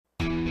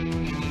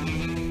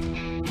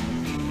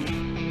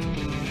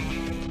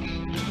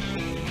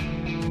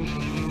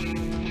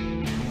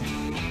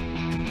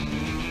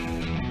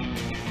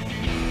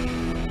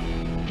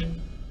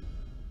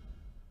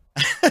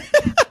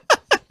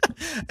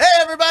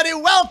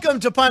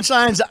Welcome to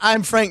Punchlines.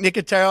 I'm Frank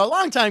Nicotero,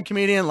 longtime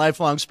comedian,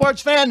 lifelong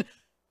sports fan,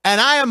 and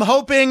I am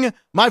hoping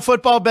my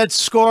football bets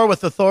score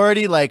with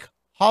authority like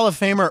Hall of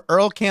Famer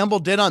Earl Campbell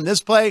did on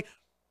this play.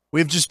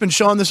 We've just been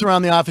showing this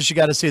around the office. You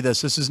got to see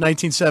this. This is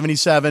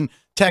 1977,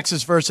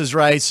 Texas versus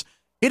Rice.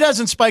 He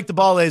doesn't spike the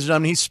ball, ladies and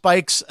gentlemen. He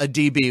spikes a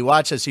DB.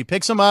 Watch this. He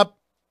picks him up,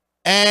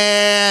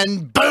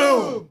 and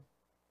boom!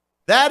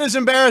 That is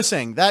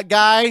embarrassing. That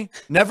guy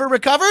never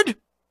recovered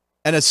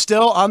and is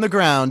still on the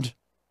ground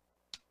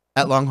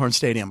at Longhorn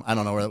Stadium. I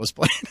don't know where that was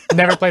played.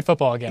 Never played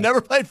football again.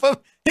 Never played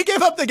football. He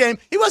gave up the game.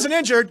 He wasn't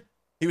injured.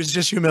 He was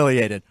just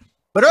humiliated.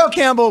 But Earl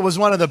Campbell was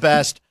one of the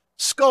best.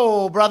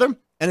 Skull Brother.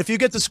 And if you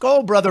get the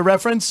Skull Brother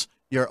reference,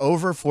 you're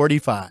over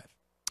 45.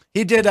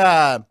 He did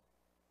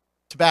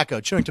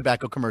chewing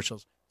tobacco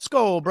commercials.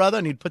 Skull Brother.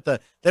 And he'd put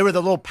they were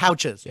the little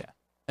pouches. Yeah.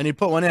 And he'd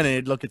put one in and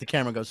he'd look at the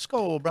camera and go,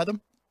 Skull Brother.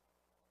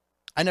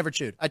 I never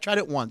chewed. I tried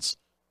it once.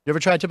 You ever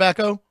tried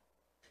tobacco?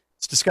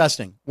 It's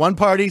disgusting. One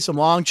party, some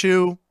long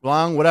chew,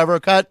 long whatever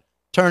cut,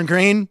 turn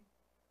green.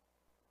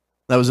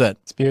 That was it.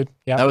 Spewed.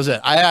 Yeah. That was it.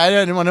 I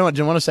didn't want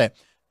to say it.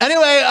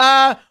 Anyway,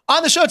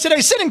 on the show today,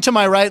 sitting to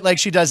my right, like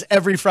she does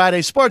every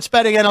Friday, sports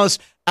betting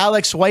analyst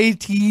Alex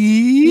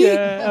Whitey.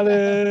 Yeah,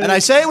 Alex. And I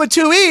say it with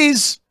 2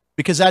 E's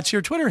because that's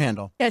your Twitter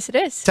handle. Yes, it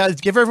is.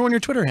 Give everyone your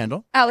Twitter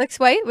handle. Alex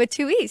White with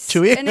 2 E's.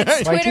 2 E's. And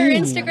it's Twitter,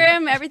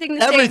 Instagram, everything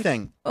the same.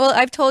 Everything. Well,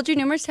 I've told you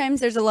numerous times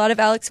there's a lot of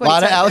Alex White. A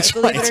lot of Alex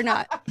believe White. it or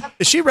not.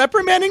 Is she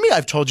reprimanding me?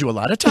 I've told you a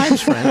lot of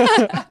times, friend.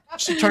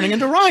 She's turning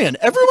into Ryan.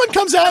 Everyone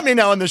comes at me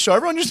now on the show.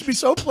 Everyone used to be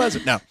so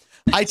pleasant. No,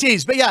 I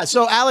tease. But yeah,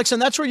 so Alex,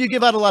 and that's where you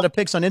give out a lot of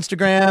pics on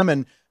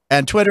Instagram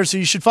and Twitter. So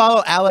you should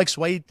follow Alex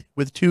White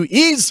with 2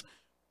 E's.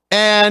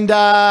 And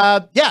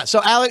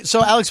so Alex,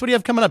 what do you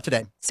have coming up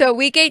today? So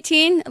week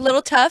 18, a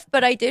little tough,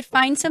 but I did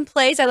find some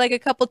plays. I like a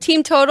couple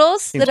team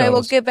totals I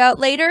will give out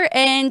later,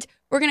 and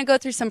we're going to go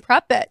through some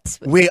prop bets.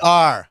 We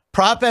are.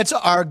 Prop bets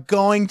are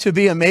going to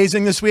be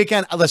amazing this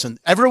weekend. Listen,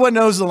 everyone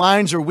knows the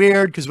lines are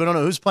weird because we don't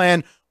know who's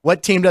playing,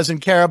 what team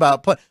doesn't care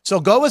about. So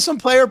go with some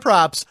player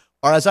props,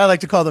 or as I like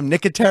to call them,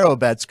 Nicotero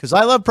bets, because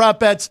I love prop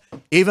bets,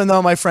 even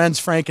though my friends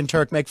Frank and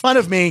Turk make fun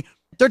of me.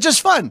 They're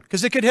just fun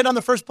because it could hit on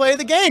the first play of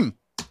the game.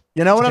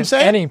 You know what I'm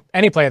saying?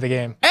 Any play of the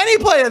game. Any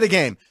play of the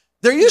game.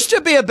 There used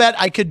to be a bet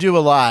I could do a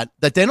lot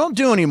that they don't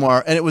do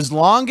anymore, and it was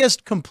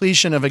longest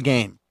completion of a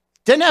game.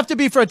 Didn't have to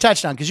be for a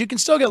touchdown because you can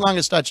still get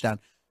longest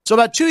touchdown. So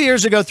about 3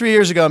 years ago,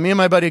 me and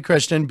my buddy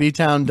Christian,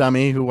 B-Town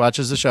dummy who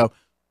watches the show,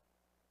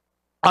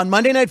 on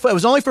Monday Night Football, it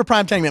was only for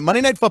primetime game.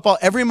 Monday Night Football,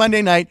 every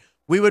Monday night,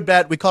 we would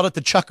bet, we called it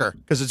the chucker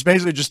because it's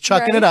basically just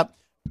chucking it up.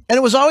 And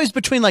it was always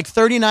between like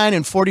 39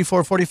 and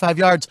 44, 45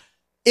 yards.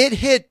 It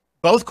hit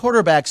both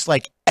quarterbacks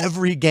like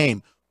every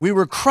game. We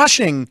were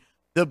crushing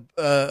the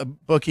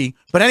bookie.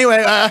 But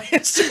anyway,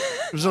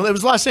 it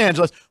was Los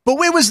Angeles. But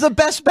it was the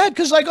best bet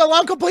because like a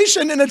long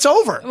completion and it's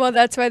over. Well,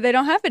 that's why they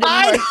don't have it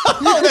anymore. I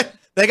know.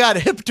 They got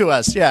hip to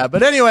us. Yeah.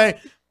 But anyway,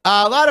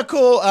 a lot of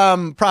cool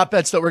prop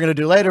bets that we're going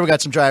to do later. We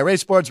got some dry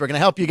erase boards. We're going to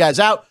help you guys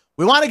out.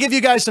 We want to give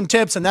you guys some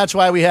tips, and that's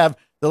why we have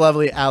the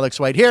lovely Alex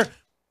White here.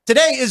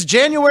 Today is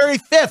January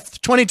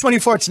 5th,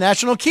 2024. It's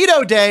National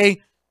Keto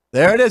Day.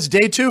 There it is.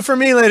 Day 2 for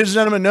me, ladies and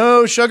gentlemen.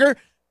 No sugar.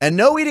 And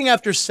no eating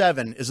after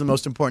 7 is the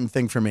most important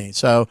thing for me.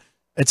 So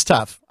it's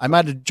tough. I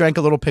might have drank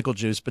a little pickle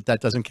juice, but that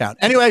doesn't count.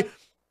 Anyway,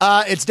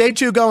 it's day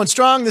 2 going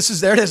strong.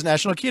 There it is,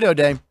 National Keto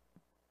Day.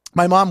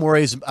 My mom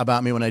worries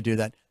about me when I do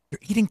that.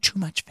 You're eating too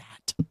much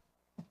fat.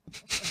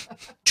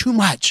 Too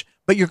much.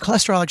 But your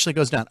cholesterol actually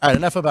goes down. All right,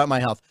 enough about my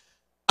health.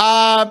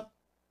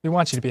 We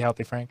want you to be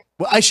healthy, Frank.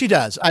 Well, she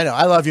does. I know.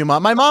 I love you,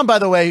 Mom. My mom, by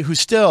the way, who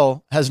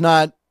still has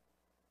not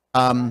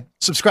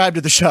subscribe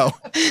to the show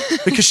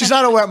because she's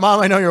not aware.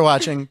 Mom, I know you're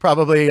watching,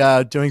 probably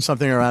doing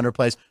something around her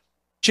place.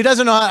 She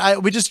doesn't know.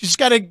 We just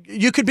got to,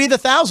 you could be the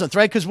 1,000th,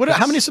 right? Because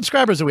how many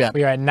subscribers are we at?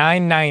 We are at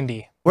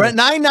 990. We're at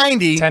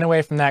 990. 10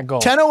 away from that goal.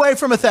 10 away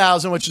from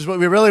 1,000, which is what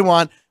we really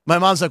want. My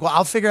mom's like, well,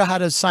 I'll figure out how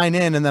to sign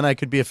in and then I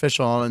could be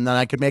official and then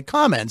I could make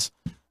comments.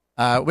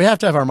 We have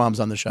to have our moms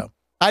on the show.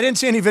 I didn't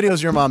see any videos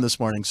of your mom this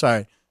morning.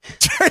 Sorry.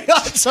 Very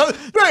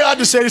odd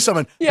to say to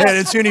someone, hey, I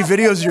didn't see any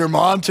videos of your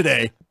mom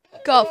today.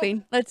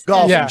 Golfing.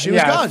 Golfing. Yeah, she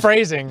was gone.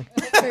 Phrasing.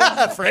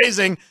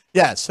 Phrasing.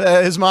 Yes.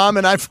 His mom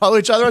and I follow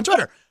each other on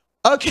Twitter.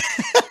 Okay.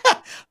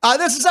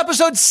 This is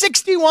episode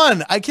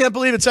 61. I can't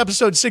believe it's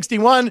episode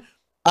 61.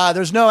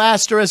 There's no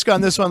asterisk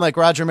on this one like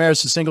Roger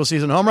Maris' single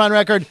season home run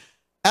record.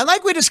 And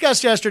like we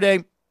discussed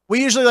yesterday,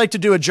 we usually like to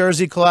do a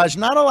jersey collage.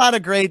 Not a lot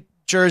of great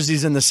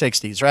jerseys in the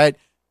 60s, right?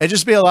 It'd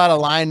just be a lot of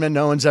linemen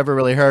no one's ever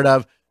really heard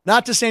of.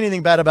 Not to say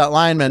anything bad about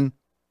linemen,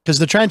 because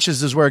the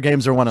trenches is where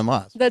games are won and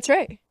lost. That's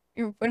right.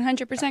 You're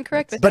 100%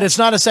 correct with But that. it's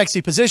not a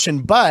sexy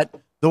position. But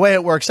the way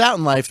it works out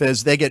in life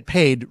is they get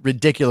paid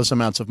ridiculous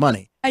amounts of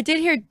money. I did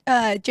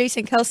hear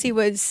Jason Kelsey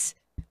was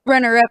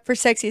runner-up for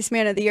Sexiest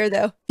Man of the Year,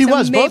 though. He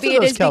was. Both Maybe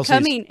of it those is Kelseys.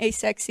 becoming a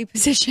sexy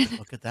position.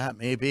 Look at that,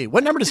 maybe.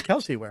 What number does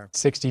Kelsey wear?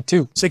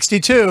 62.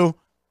 62.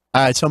 All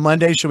right, so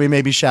Monday, should we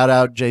maybe shout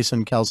out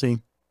Jason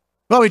Kelsey?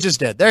 Well, we just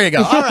did. There you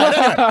go. All right.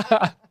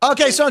 Anyway.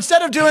 Okay, so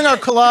instead of doing our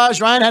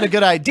collage, Ryan had a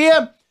good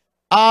idea.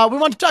 We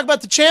want to talk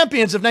about the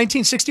champions of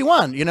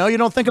 1961. You know, you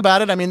don't think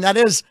about it. I mean, that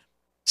is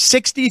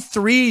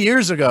 63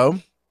 years ago.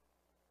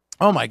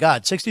 Oh, my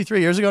God. 63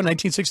 years ago,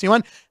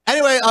 1961.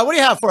 Anyway, what do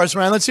you have for us,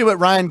 Ryan? Let's see what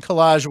Ryan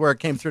collage work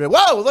came through.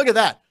 Whoa, look at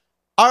that.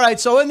 All right,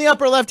 so in the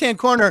upper left-hand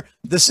corner,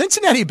 the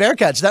Cincinnati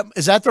Bearcats,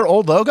 is that their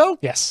old logo?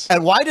 Yes.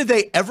 And why did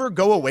they ever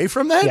go away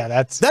from that? Yeah,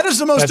 that is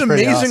the most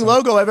amazing awesome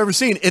logo I've ever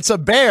seen. It's a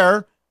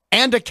bear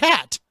and a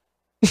cat.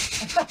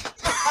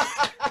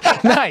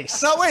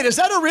 Nice. No, wait, is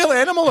that a real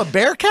animal, a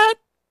bear cat?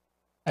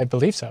 I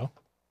believe so.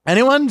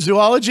 Anyone?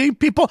 Zoology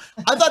people?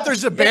 I thought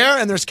there's a bear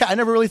and there's cat. I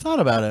never really thought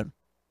about it.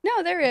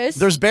 No, there is.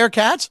 There's bear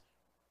cats?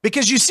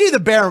 Because you see the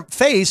bear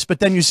face, but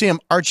then you see him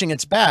arching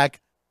its back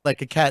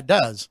like a cat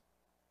does.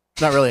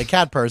 Not really a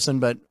cat person,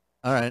 but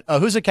all right. Oh,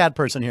 who's a cat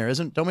person here?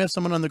 Don't we have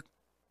someone on the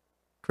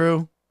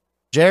crew?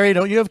 Jerry,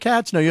 don't you have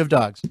cats? No, you have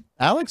dogs.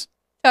 Alex?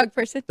 Dog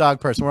person.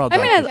 Dog person. We're all dog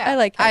I mean, I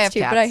like cats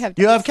too, but I have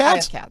dogs. You have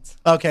cats? I have cats.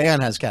 Okay,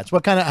 Ann has cats.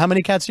 How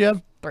many cats do you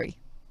have? 3.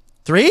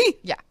 3?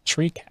 Yeah.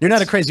 Tree cats. You're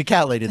not a crazy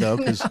cat lady, though.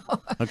 No.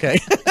 Okay.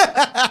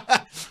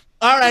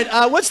 All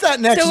right. What's that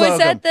next So logo? was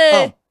that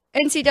the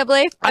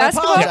NCAA basketball? I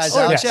apologize,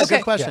 Alex. Yes. Yeah,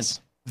 good question.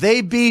 Yes.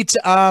 They beat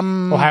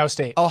Ohio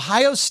State.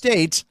 Ohio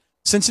State,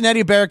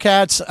 Cincinnati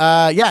Bearcats,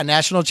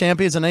 national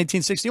champions in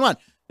 1961.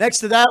 Next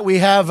to that, we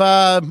have,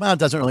 it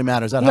doesn't really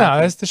matter. Is that No,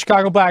 it's the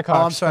Chicago Blackhawks.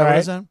 Oh, I'm sorry. Right? What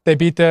is that? They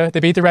beat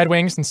the Red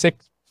Wings in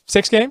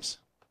six games.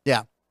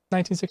 Yeah.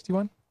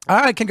 1961. All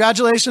right.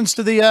 Congratulations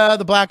to the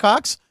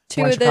Blackhawks.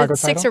 2 of the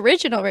 6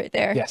 original right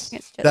there. Yes.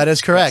 That is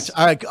correct. Yes.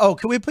 All right. Oh,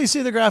 can we please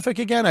see the graphic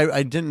again?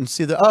 I didn't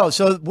see the.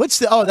 So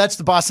that's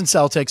the Boston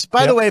Celtics.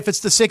 By the way, if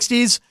it's the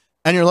 60s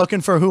and you're looking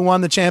for who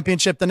won the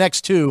championship, the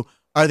next 2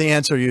 are the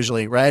answer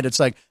usually, right? It's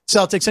like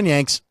Celtics and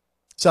Yanks.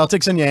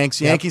 Celtics and Yanks.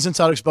 Yep. Yankees and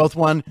Celtics both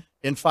won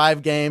in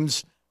 5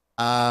 games.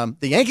 The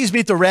Yankees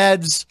beat the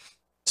Reds,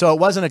 so it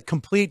wasn't a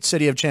complete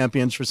city of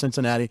champions for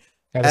Cincinnati.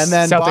 Yeah, and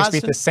then Celtics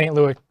beat the St.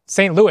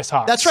 Louis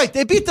Hawks. That's right.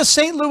 They beat the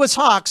St. Louis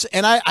Hawks,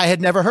 and I had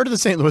never heard of the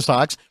St. Louis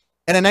Hawks.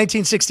 And in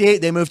 1968,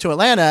 they moved to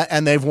Atlanta,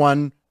 and they've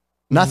won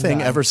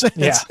nothing ever since.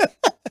 Yeah.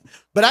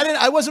 But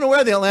I wasn't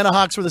aware the Atlanta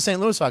Hawks were the St.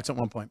 Louis Hawks at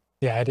one point.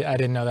 Yeah, I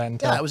didn't know that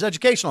until. Yeah, it was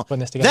educational. Putting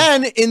this together.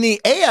 Then in the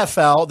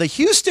AFL, the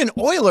Houston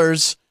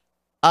Oilers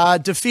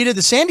defeated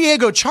the San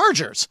Diego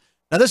Chargers.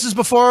 Now, this is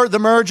before the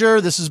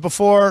merger. This is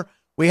before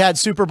we had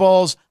Super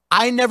Bowls.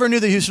 I never knew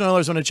the Houston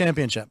Oilers won a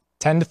championship.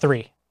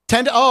 10-3.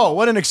 Oh,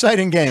 what an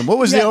exciting game. What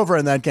was the over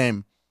in that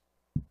game?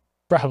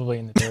 Probably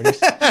in the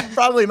 30s.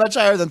 Probably much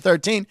higher than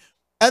 13.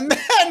 And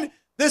then,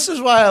 this is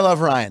why I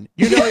love Ryan.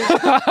 You know,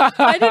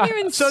 I didn't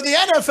even. So the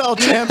NFL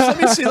champs, let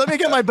me see. Let me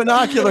get my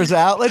binoculars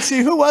out. Let's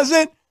see. Who was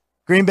it?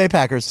 Green Bay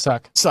Packers.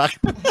 Suck.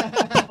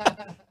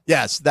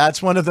 Yes,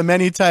 that's one of the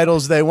many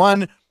titles they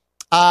won.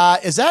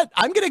 Is that,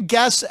 I'm going to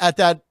guess at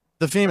that,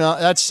 the female.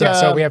 That's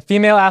so we have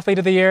female athlete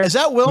of the year. Is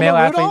that Wilma male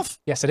Rudolph? Athlete.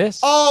 Yes, it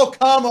is. Oh,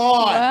 come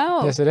on.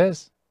 Wow. Yes, it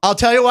is. I'll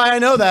tell you why I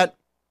know that.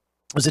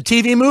 It was a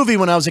TV movie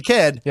when I was a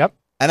kid. Yep.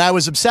 And I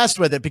was obsessed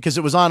with it because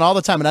it was on all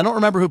the time. And I don't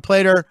remember who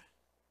played her.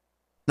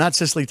 Not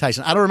Cicely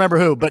Tyson. I don't remember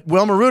who, but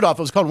Wilma Rudolph.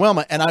 It was called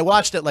Wilma. And I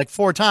watched it like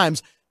 4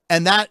 times.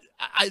 And that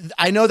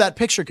I know that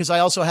picture because I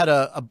also had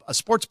a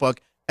sports book.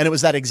 And it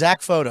was that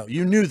exact photo.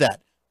 You knew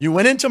that. You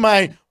went into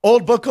my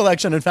old book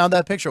collection and found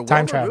that picture.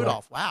 Time Wilma traveler.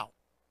 Rudolph. Wow.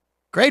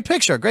 Great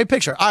picture. Great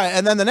picture. All right.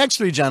 And then the next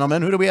 3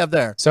 gentlemen, who do we have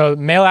there? So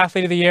male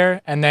athlete of the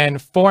year and then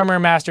former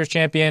Masters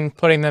champion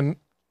putting the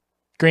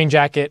green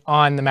jacket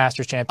on the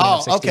Masters champion. Oh,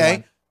 of 61.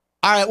 okay.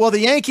 All right. Well, the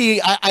Yankee,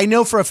 I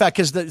know for a fact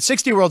because the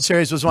 60 World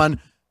Series was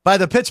won by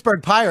the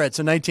Pittsburgh Pirates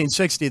in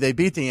 1960. They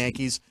beat the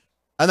Yankees.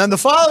 And then the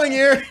following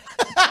year,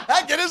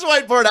 get his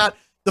whiteboard out.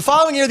 The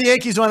following year, the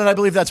Yankees won, and I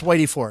believe that's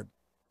Whitey Ford.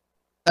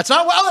 That's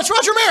not, well, that's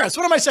Roger Maris.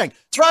 What am I saying?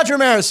 It's Roger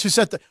Maris who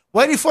set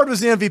Whitey Ford was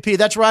the MVP.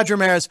 That's Roger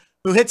Maris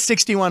who hit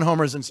 61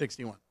 homers in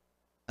 61.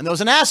 And there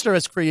was an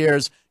asterisk for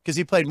years because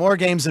he played more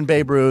games than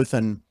Babe Ruth,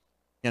 and,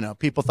 you know,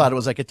 people thought it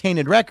was like a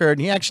tainted record.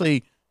 And he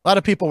actually, a lot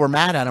of people were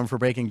mad at him for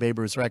breaking Babe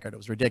Ruth's record. It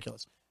was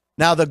ridiculous.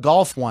 Now, the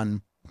golf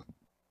one.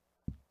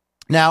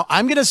 Now,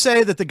 I'm going to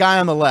say that the guy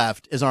on the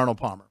left is Arnold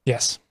Palmer.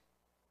 Yes.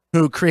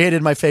 Who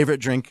created my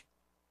favorite drink,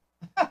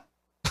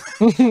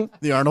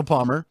 the Arnold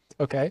Palmer.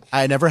 Okay.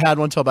 I never had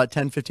one until about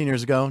 10, 15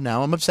 years ago.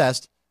 Now I'm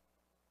obsessed.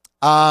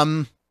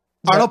 Arnold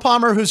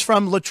Palmer, who's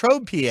from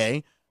Latrobe, PA,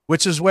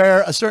 which is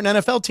where a certain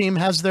NFL team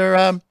has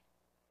their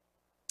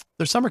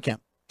summer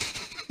camp.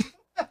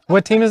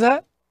 What team is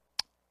that?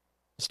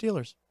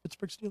 Steelers.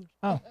 Pittsburgh Steelers.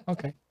 Oh,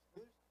 okay.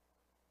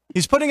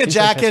 He's putting a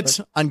jacket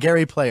on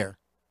Gary Player.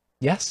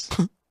 Yes.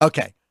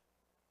 Okay.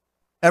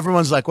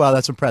 Everyone's like, wow,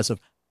 that's impressive.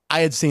 I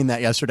had seen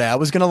that yesterday. I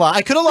was going to lie.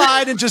 I could have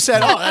lied and just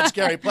said, oh, that's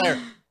Gary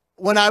Player.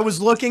 When I was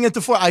looking at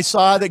I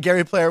saw that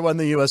Gary Player won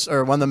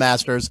the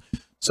Masters.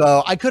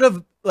 So I could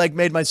have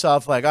made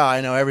myself like, oh, I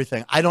know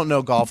everything. I don't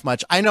know golf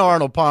much. I know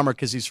Arnold Palmer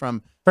because he's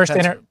from first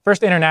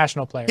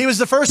international player. He was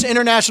the first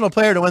international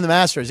player to win the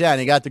Masters. Yeah, and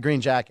he got the green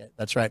jacket.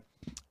 That's right.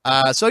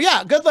 So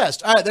yeah, good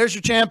list. All right, there's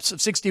your champs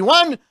of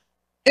 61.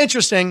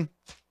 Interesting.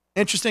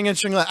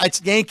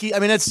 It's Yankee. I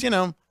mean,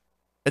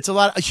 it's a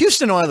lot.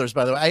 Houston Oilers,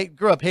 by the way. I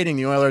grew up hating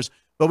the Oilers.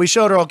 But we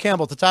showed Earl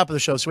Campbell at the top of the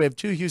show, so we have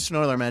 2 Houston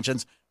Oilers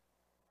mentions,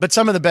 but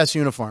some of the best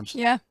uniforms.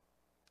 Yeah.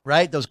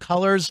 Right? Those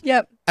colors.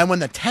 Yep. And when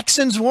the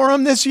Texans wore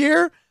them this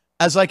year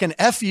as like an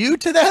FU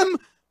to them,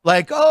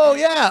 like, oh,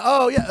 yeah.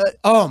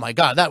 Oh, my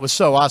God, that was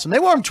so awesome. They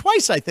wore them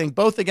twice, I think,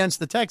 both against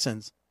the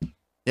Texans.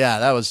 Yeah,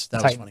 that was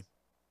funny.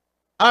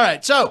 All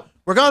right, so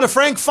we're going to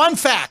Frank Fun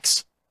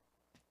Facts.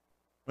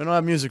 We don't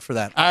have music for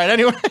that. All right,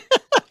 anyway.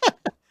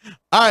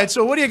 All right,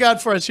 so what do you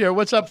got for us here?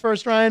 What's up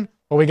first, Ryan?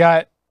 Well, we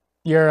got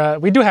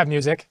we do have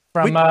music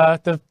from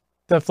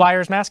the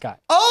Flyers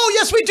mascot. Oh,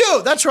 yes, we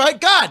do. That's right.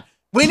 God,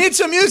 we need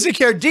some music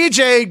here.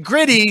 DJ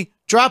Gritty,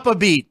 drop a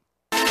beat.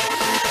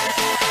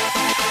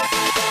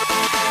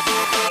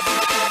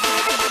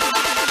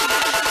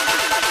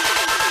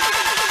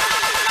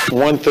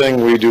 One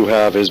thing we do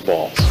have is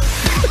balls.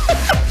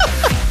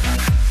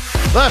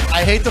 Look,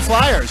 I hate the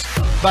Flyers,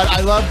 but I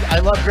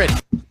love Gritty.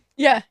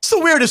 Yeah. It's the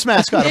weirdest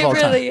mascot of all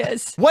time. It really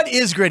is. What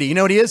is Gritty? You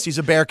know what he is? He's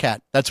a bear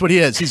cat. That's what he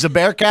is. He's a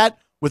bear cat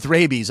with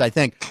rabies, I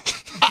think.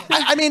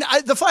 I mean,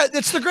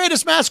 it's the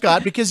greatest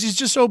mascot because he's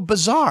just so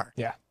bizarre.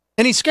 Yeah.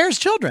 And he scares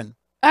children.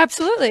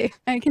 Absolutely.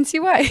 I can see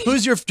why. Do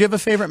you have a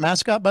favorite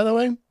mascot, by the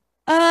way?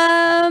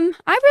 I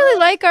really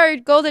like our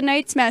Golden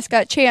Knights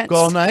mascot, Chance.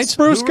 Golden Knights?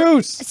 Spruce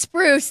Goose.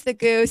 Spruce the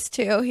Goose,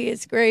 too. He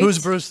is great. Who's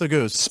Bruce the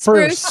Goose?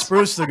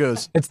 Spruce the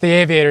Goose. It's the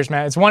Aviators,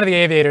 man. It's one of the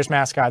Aviators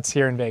mascots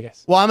here in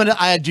Vegas. Well,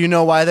 do you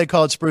know why they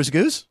call it Spruce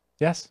Goose?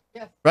 Yes.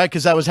 Right,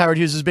 because that was Howard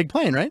Hughes' big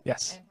plane, right?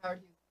 Yes.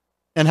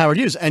 And Howard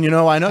Hughes. And you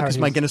know why I know? Because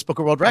my Hughes. Guinness Book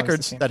of World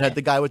Records the that had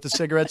the guy with the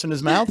cigarettes in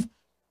his mouth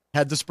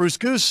had the Spruce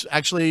Goose,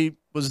 actually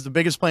was the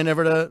biggest plane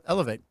ever to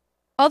elevate.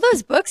 All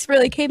those books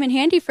really came in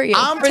handy for you.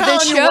 I'm for telling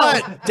this you show.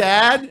 what,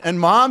 Dad and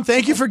Mom,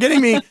 thank you for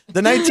getting me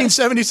the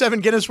 1977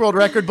 Guinness World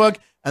Record book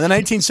and the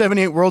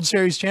 1978 World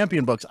Series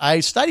champion books. I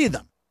studied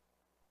them.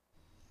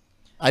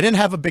 I didn't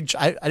have I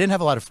didn't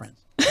have a lot of friends.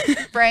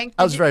 Frank,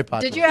 I was very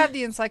popular. Did you have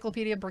the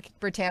Encyclopedia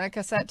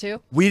Britannica set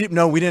too? We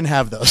didn't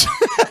have those.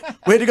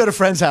 We had to go to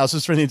friends'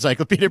 houses for the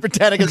Encyclopedia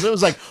Britannica. So it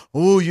was like,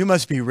 oh, you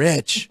must be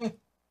rich.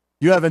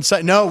 You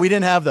have No, we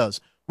didn't have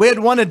those. We had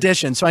one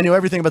edition, so I knew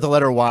everything about the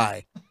letter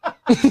Y.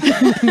 I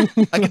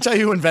can tell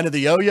you who invented the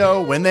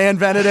yo-yo, when they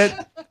invented it.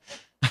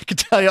 I can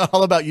tell you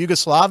all about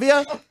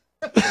Yugoslavia.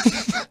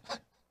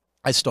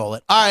 I stole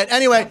it. All right,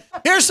 anyway,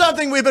 here's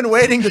something we've been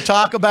waiting to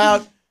talk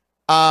about.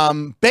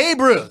 Babe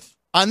Ruth,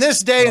 on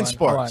this day in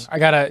sports. I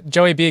got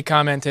Joey B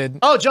commented.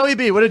 Oh, Joey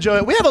B, what did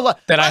Joey? We have a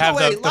lot. That I have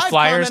the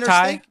Flyers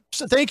tie.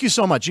 Thank you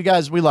so much. You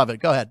guys, we love it.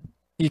 Go ahead.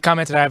 He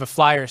commented, I have a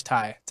Flyers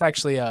tie. It's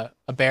actually a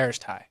Bears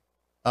tie.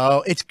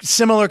 Oh, it's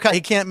similar. He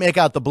can't make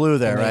out the blue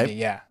there, Maybe, right?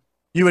 Yeah.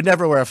 You would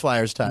never wear a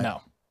Flyers tie.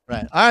 No.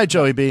 Right. All right,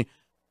 Joey B.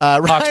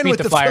 Ryan with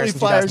the Philly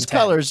Flyers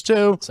colors,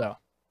 too. So.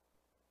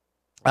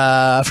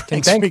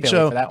 Frank Speak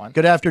Show. For that one.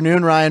 Good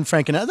afternoon, Ryan,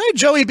 Frank, and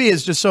Joey B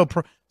is just so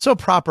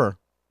proper.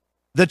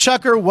 The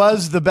Chucker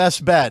was the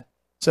best bet,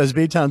 says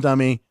B-Town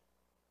Dummy.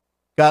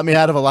 Got me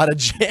out of a lot of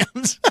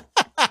jams.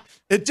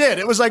 It did.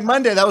 It was like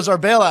Monday. That was our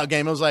bailout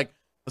game. It was like,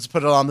 let's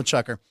put it on the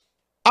Chucker.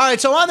 All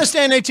right, so on this day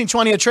in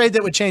 1820, a trade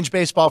that would change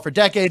baseball for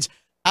decades.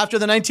 After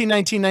the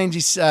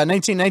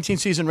 1919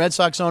 season, Red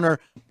Sox owner,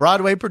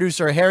 Broadway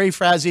producer Harry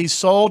Frazee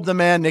sold the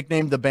man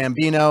nicknamed the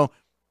Bambino.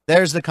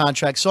 There's the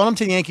contract. Sold him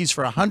to the Yankees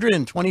for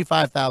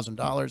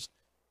 $125,000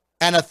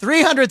 and a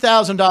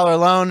 $300,000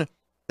 loan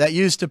that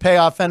used to pay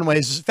off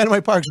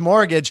Fenway Park's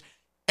mortgage.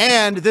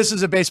 And this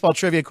is a baseball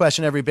trivia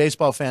question every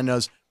baseball fan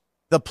knows.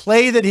 The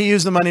play that he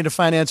used the money to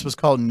finance was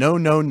called No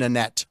No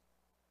Nanette.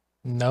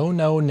 No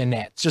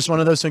Nanette. It's just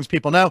one of those things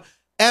people know.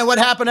 And what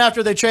happened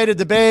after they traded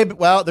the Babe?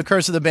 Well, the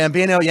curse of the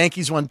Bambino.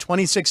 Yankees won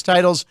 26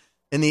 titles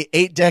in the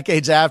 8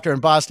 decades after, and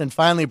Boston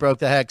finally broke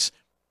the hex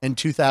in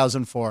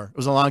 2004. It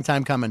was a long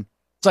time coming.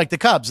 It's like the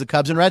Cubs. The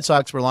Cubs and Red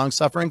Sox were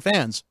long-suffering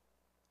fans.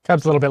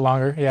 Cubs a little bit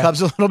longer, yeah.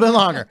 Cubs a little bit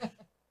longer.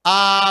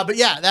 But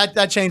yeah,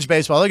 that changed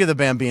baseball. Look at the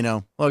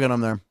Bambino. Look at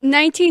him there.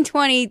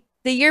 1920,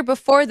 the year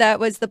before that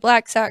was the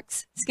Black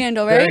Sox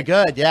scandal, right? Very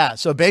good, yeah.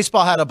 So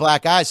baseball had a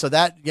black eye. So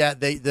that, yeah,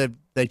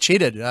 they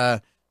cheated.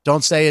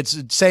 Don't say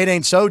it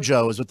ain't so,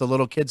 Joe, is what the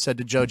little kid said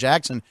to Joe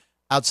Jackson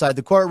outside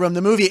the courtroom.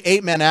 The movie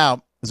 8 Men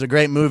Out is a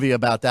great movie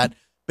about that.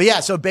 But yeah,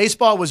 so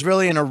baseball was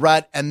really in a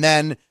rut, and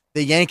then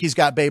the Yankees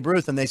got Babe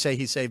Ruth, and they say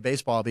he saved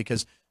baseball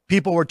because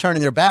people were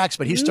turning their backs,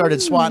 but he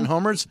started swatting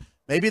homers.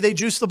 Maybe they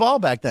juiced the ball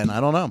back then. I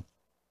don't know.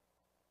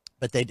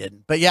 But they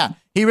didn't. But yeah,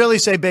 he really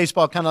saved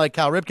baseball, kind of like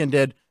Cal Ripken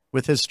did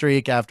with his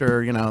streak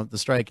after, the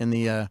strike in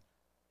the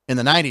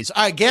 90s.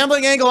 All right,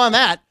 gambling angle on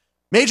that.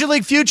 Major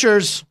League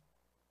Futures.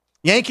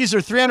 Yankees are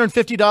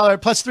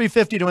 $350 plus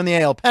 $350 to win the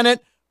AL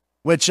pennant,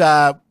 which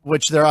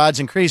their odds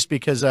increased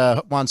because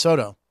Juan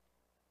Soto.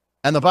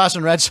 And the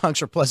Boston Red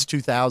Sox are plus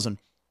 2,000.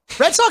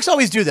 Red Sox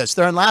always do this.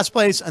 They're in last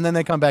place, and then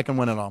they come back and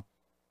win it all.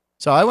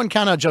 So I wouldn't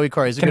count out Joey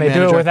Corey. Can they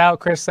do it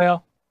without Chris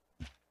Sale?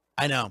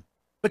 I know.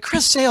 But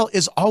Chris Sale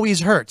is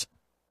always hurt.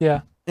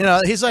 Yeah.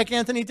 He's like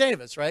Anthony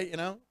Davis, right? You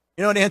know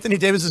what Anthony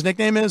Davis's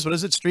nickname is? What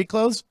is it? Street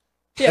Clothes?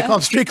 Yeah. They call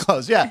him Street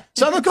Clothes, yeah.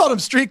 Someone called him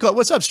Street Clothes.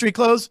 What's up, Street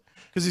Clothes?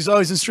 Because he's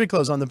always in street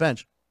clothes on the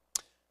bench.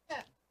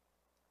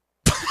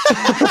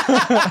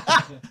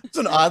 It's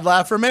an odd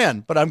laugh for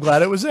man, but I'm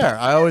glad it was there.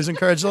 I always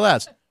encourage the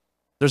laughs.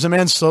 There's a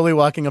man slowly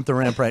walking up the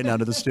ramp right now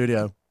to the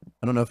studio.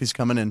 I don't know if he's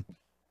coming in.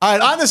 All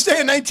right, on this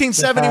day in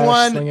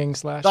 1971,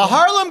 the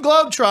Harlem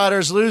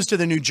Globetrotters lose to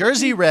the New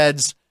Jersey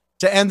Reds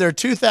to end their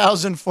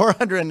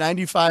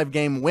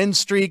 2,495-game win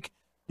streak.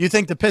 You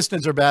think the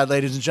Pistons are bad,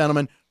 ladies and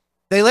gentlemen.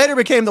 They later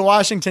became the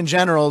Washington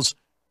Generals,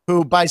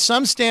 who, by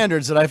some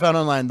standards that I found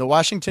online, the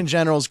Washington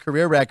Generals'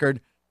 career record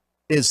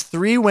is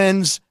 3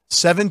 wins,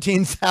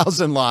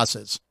 17,000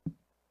 losses.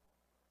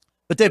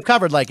 But they've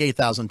covered like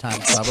 8,000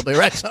 times probably,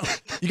 right? So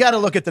you got to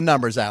look at the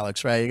numbers,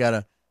 Alex, right? You got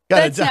to.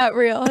 That's not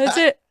real, is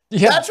it?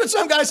 Yeah. That's what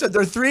some guy said.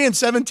 They're 3 and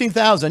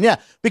 17,000. Yeah,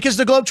 because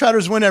the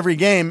Globetrotters win every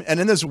game. And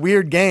in this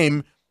weird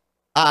game,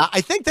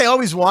 I think they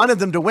always wanted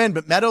them to win,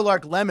 but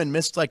Meadowlark Lemon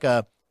missed like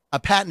a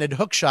patented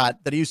hook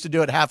shot that he used to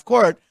do at half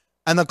court.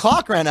 And the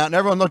clock ran out and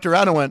everyone looked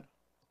around and went,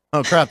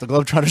 oh, crap, the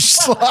Globetrotters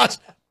just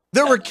lost.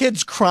 There were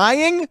kids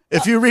crying.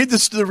 If you read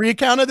the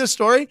recount of this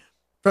story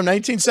from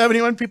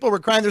 1971, people were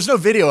crying. There's no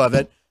video of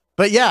it.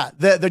 But yeah,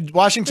 the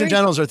Washington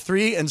Generals are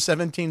 3 and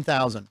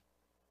 17,000.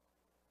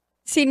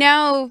 See,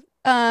 now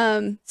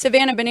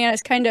Savannah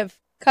Bananas kind of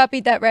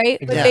copied that, right?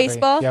 Exactly. With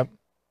baseball. Yep.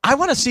 I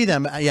want to see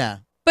them. Yeah.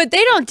 But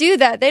they don't do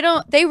that.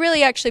 They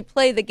really actually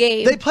play the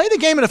game. They play the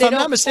game, and if I'm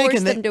not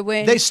mistaken,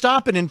 they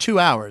stop it in 2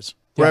 hours,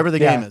 wherever the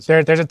game is.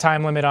 There's a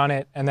time limit on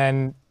it, and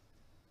then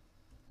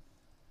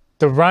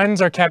the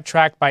runs are kept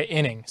tracked by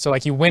inning. So,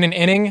 like, you win an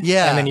inning,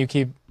 and then you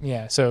keep,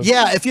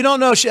 if you don't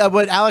know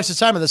what Alex is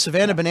talking about, the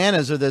Savannah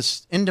Bananas are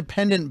this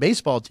independent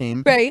baseball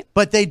team. Right.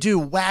 But they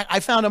do I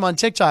found them on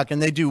TikTok,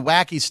 and they do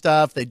wacky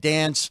stuff. They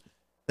dance.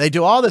 They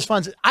do all this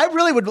fun. I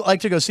really would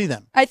like to go see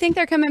them. I think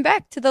they're coming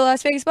back to the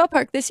Las Vegas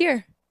ballpark this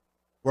year.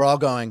 We're all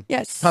going.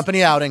 Yes.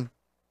 Company outing.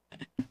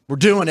 We're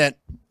doing it.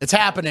 It's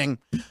happening.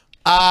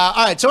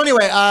 All right. So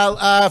anyway,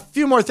 a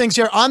few more things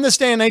here. On this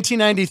day in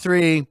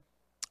 1993,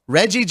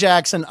 Reggie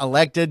Jackson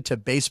elected to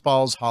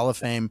baseball's Hall of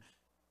Fame.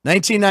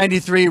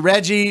 1993,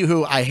 Reggie,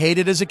 who I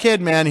hated as a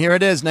kid, man. Here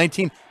it is.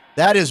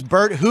 That is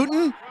Bert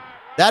Hooton.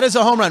 That is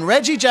a home run.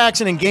 Reggie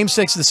Jackson in Game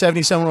 6 of the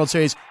 77 World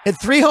Series hit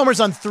 3 homers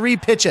on 3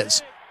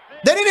 pitches.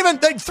 He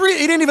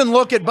didn't even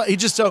look at, but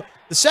the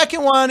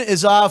second one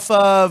is off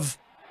of,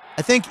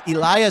 I think,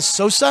 Elias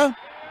Sosa.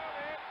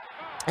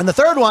 And the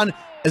third one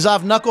is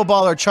off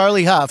knuckleballer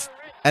Charlie Huff.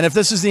 And if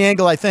this is the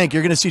angle, I think,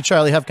 you're going to see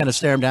Charlie Huff kind of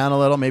stare him down a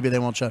little. Maybe they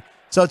won't show.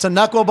 So it's a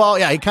knuckleball.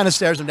 Yeah, he kind of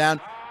stares him down.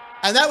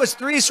 And that was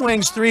 3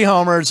 swings, 3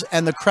 homers,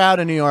 and the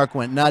crowd in New York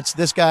went nuts.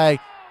 This guy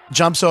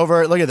jumps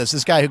over. Look at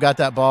this guy who got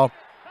that ball.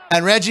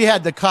 And Reggie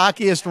had the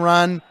cockiest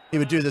run. He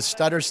would do the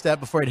stutter step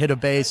before he'd hit a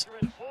base.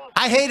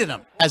 I hated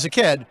him as a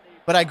kid,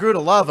 but I grew to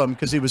love him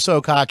because he was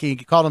so cocky. He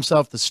called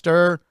himself the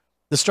straw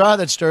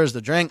that stirs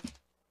the drink.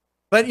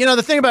 But,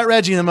 the thing about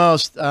Reggie the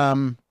most,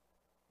 I'll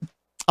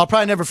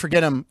probably never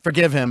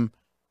forgive him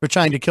for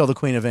trying to kill the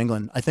Queen of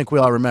England. I think we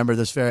all remember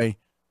this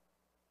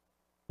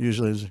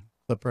usually there's a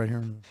clip right here.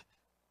 Is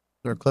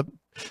there a clip?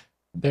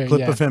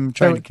 Of him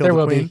trying to kill the Queen? There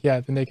will be,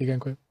 the Naked Gun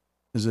clip.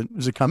 Is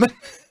it coming?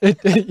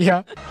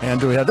 Yeah.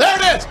 And do we have, there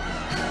it is!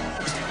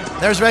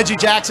 There's Reggie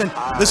Jackson.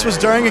 This was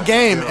during a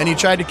game, and he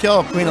tried to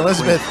kill Queen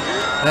Elizabeth.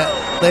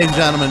 Ladies and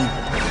gentlemen,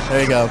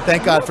 there you go.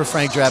 Thank God for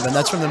Frank Drebin.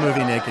 That's from the movie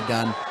Naked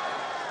Gun.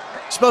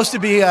 Supposed to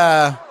be,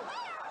 right,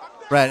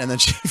 and then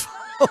she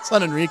falls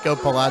on Enrico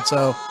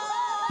Palazzo.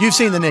 You've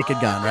seen The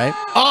Naked Gun, right?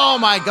 Oh,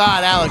 my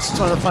God, Alex. It's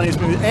one of the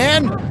funniest movies.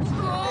 And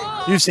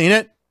you've seen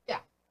it? Yeah.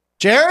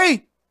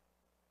 Jerry?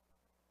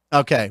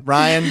 Okay,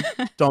 Ryan,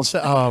 don't say,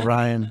 oh,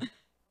 Ryan.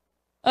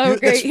 Oh,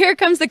 great. Here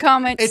comes the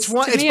comment. It's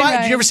fine. Did you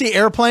ever see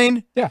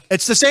Airplane? Yeah.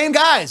 It's the same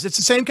guys. It's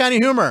the same kind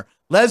of humor.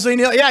 Leslie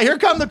Neal. Yeah, here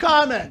come the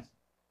comments.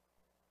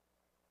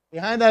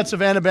 Behind that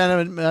Savannah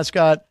Banana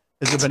mascot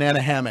is a banana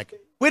hammock.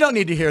 We don't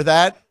need to hear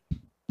that.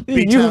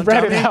 You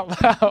read it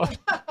out loud.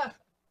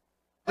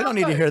 We don't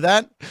need to hear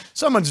that.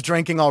 Someone's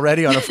drinking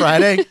already on a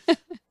Friday.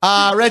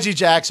 Reggie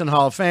Jackson,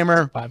 Hall of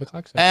Famer. 5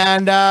 o'clock.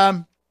 And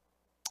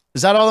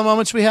is that all the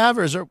moments we have,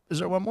 or is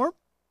there one more?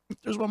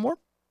 There's one more.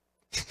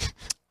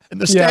 In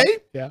this day?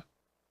 Yeah.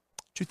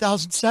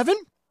 2007?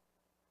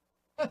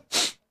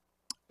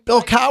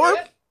 Bill Cowher?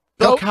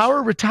 Bill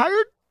Cowher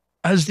retired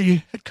as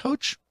the head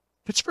coach,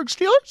 Pittsburgh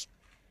Steelers?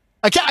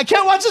 I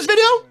can't watch this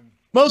video,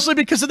 mostly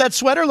because of that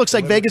sweater. Looks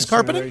like Vegas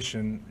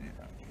carpeting.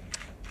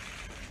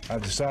 I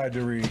decided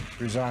to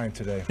resign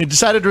today. You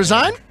decided to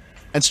resign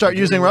and start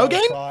using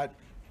Rogaine?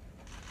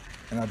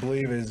 And I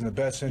believe it is in the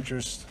best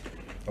interest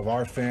of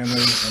our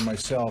family and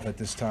myself at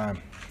this time.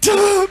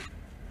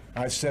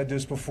 I've said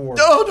this before.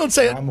 No, don't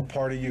say it. I'm a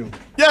part of you.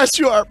 Yes,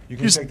 you are. You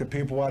can take the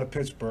people out of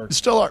Pittsburgh. You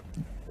still are.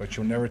 But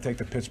you'll never take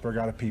the Pittsburgh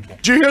out of people.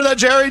 Do you hear that,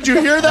 Jerry? Do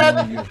you hear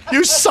that?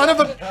 You son of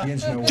a...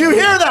 Do you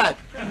hear that?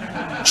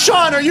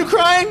 Sean, are you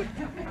crying?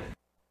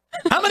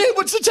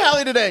 What's the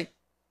tally today?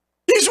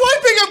 He's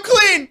wiping them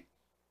clean.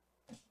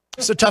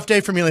 It's a tough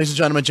day for me, ladies and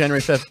gentlemen.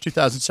 January 5th,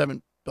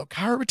 2007. Bill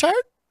Cowher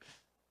retired.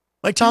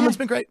 Mike Tomlin's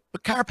been great.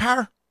 But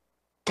Cowher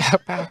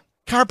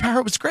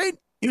Power was great.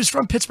 He was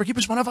from Pittsburgh. He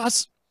was one of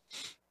us.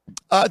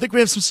 I think we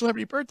have some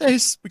celebrity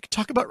birthdays we could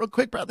talk about real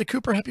quick. Bradley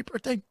Cooper, happy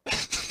birthday.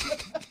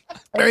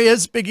 There he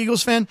is, big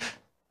Eagles fan.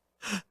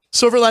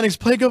 Silver Linings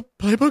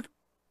Playbook.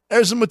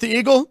 There's him with the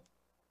Eagle.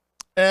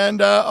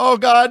 And, oh,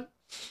 God.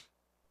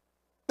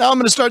 Now I'm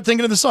going to start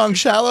thinking of the song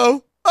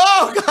Shallow.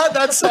 Oh, God,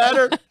 that's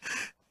sadder.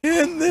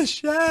 In the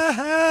shallow.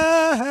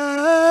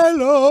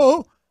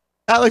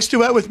 Alex,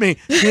 duet with me.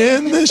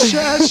 In the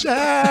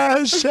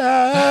shallow.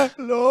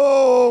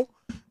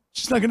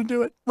 She's not going to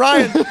do it.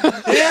 Ryan. In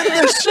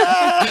the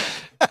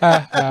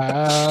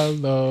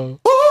shallow.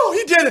 Oh,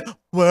 he did it.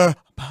 We're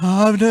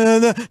out of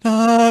the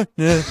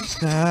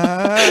darkness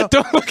now.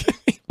 Don't look at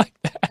me like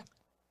that.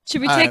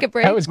 Should we take a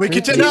break? That was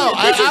creepy.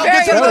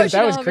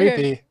 That was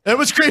creepy. It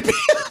was creepy.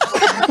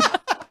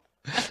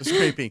 It was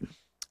creepy.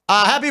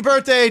 Happy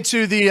birthday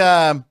to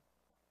the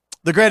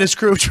greatest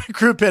crew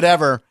pit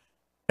ever,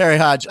 Harry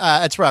Hodge.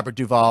 It's Robert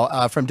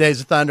Duvall from Days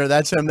of Thunder.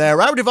 That's him there.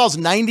 Robert Duvall's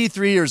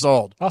 93 years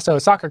old. Also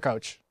a soccer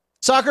coach.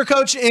 Soccer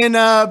coach in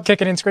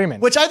Kicking and Screaming,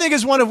 which I think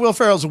is one of Will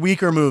Ferrell's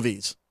weaker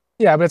movies.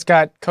 Yeah, but it's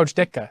got Coach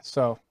Ditka,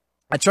 so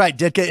that's right.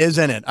 Ditka is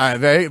in it. All right,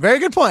 very, very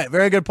good point.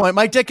 Very good point.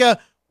 Mike Ditka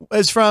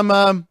is from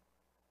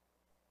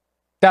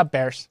the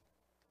Bears,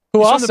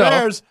 who also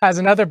has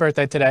another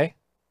birthday today.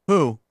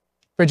 Who?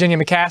 Virginia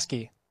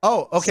McCaskey.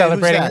 Oh, okay.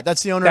 Celebrating, who's that?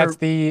 That's the owner. That's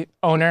the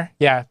owner.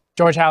 Yeah,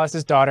 George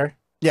Halas's daughter.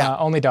 Yeah,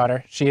 only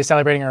daughter. She is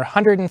celebrating her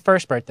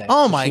 101st birthday.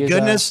 Oh my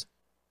goodness!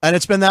 And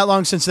it's been that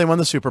long since they won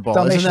the Super Bowl.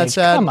 Isn't that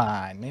sad? Come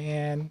on,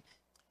 man.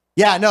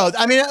 Yeah, no.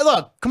 I mean,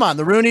 look, come on.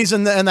 The Rooneys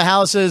and the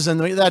Hallases, and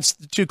that's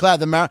the two class.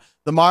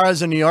 The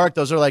Maras in New York.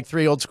 Those are like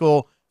three old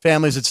school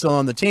families that still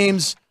own the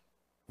teams.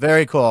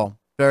 Very cool.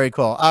 Very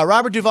cool.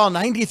 Robert Duvall,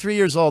 93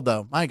 years old,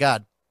 though. My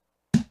God.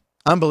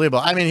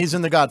 Unbelievable. I mean, he's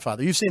in The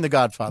Godfather. You've seen The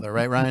Godfather,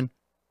 right, Ryan?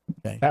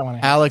 Okay. That one.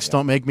 Alex,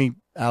 don't make me.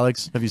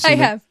 Alex, have you seen it? I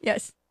have,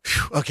 yes.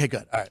 Whew, okay,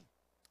 good. All right.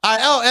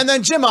 Oh, and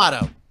then Jim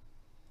Otto.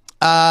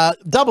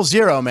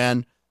 00,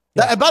 man.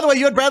 Yeah. By the way,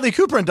 you had Bradley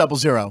Cooper in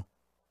 00.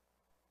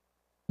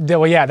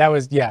 Well, yeah,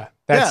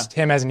 that's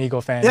him as an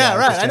Eagle fan. Yeah,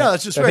 right. I know.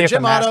 That's just right.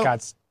 Jim Otto,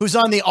 who's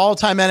on the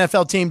all-time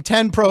NFL team,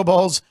 10 Pro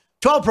Bowls,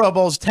 12 Pro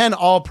Bowls, 10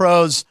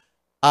 All-Pros,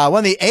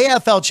 won the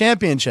AFL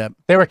championship.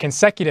 They were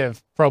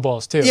consecutive Pro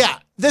Bowls, too. Yeah.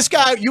 This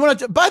guy, you want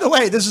to, by the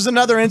way, this is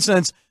another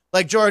instance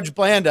like George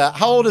Blanda.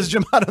 How old is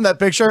Jim Otto in that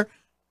picture?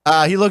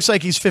 He looks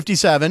like he's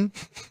 57.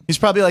 He's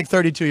probably like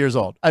 32 years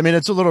old. I mean,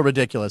 it's a little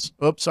ridiculous.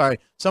 Oops, sorry.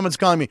 Someone's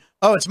calling me.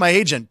 Oh, it's my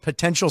agent.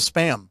 Potential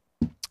spam.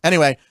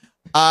 Anyway,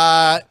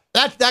 that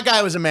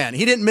guy was a man.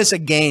 He didn't miss a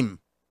game.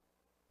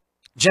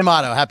 Jim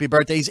Otto, happy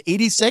birthday. He's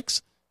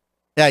 86.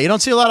 Yeah, you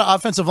don't see a lot of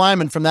offensive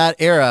linemen from that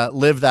era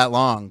live that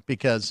long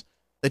because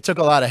they took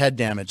a lot of head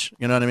damage.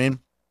 You know what I mean?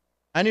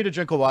 I need a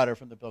drink of water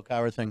from the Bill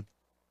Cowher thing.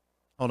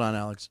 Hold on,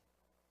 Alex.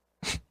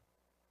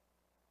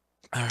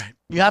 All right.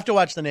 You have to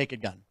watch The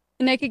Naked Gun.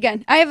 The Naked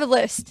Gun. I have a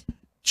list.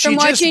 She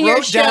just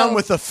wrote down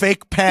with a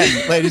fake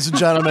pen, ladies and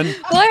gentlemen.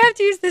 Well, I have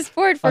to use this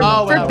board for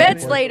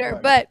bets later,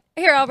 but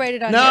here, I'll write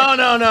it on.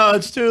 No.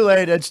 It's too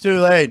late.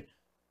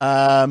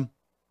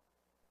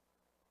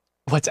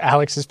 What's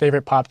Alex's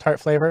favorite Pop-Tart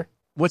flavor?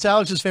 What's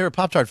Alex's favorite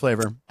Pop-Tart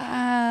flavor?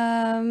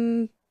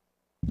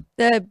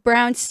 The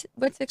brown,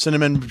 what's it?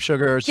 Cinnamon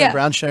sugar or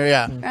brown sugar,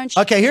 yeah. Brown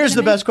sugar, okay, here's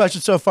the best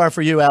question so far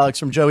for you, Alex,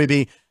 from Joey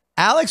B.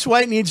 Alex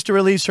White needs to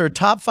release her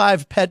top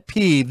 5 pet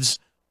peeves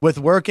with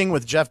working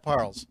with Jeff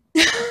Parles.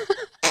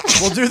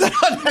 We'll do that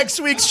on next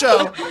week's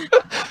show.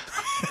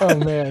 Oh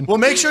man. We'll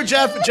make sure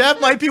Jeff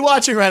might be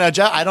watching right now.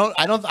 Jeff, I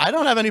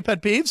don't have any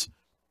pet peeves.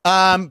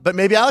 But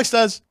maybe Alex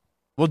does.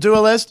 We'll do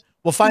a list.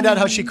 We'll find out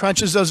how she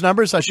crunches those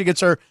numbers, how she gets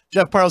her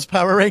Jeff Parles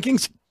power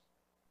rankings.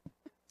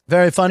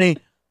 Very funny.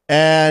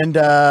 And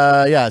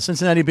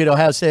Cincinnati beat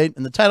Ohio State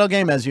in the title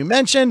game, as you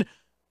mentioned.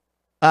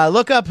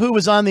 Look up who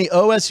was on the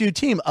OSU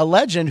team, a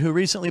legend who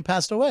recently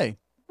passed away.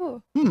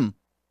 Oh.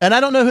 And I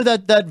don't know who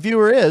that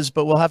viewer is,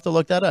 but we'll have to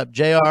look that up.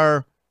 JR,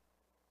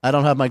 I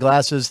don't have my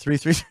glasses,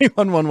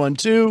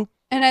 333-1112.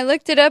 And I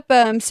looked it up.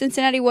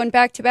 Cincinnati won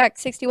back-to-back,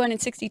 61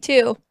 and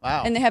 62.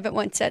 Wow. And they haven't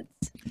won since.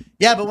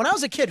 Yeah, but when I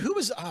was a kid, who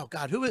was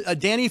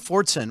Danny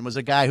Fortson was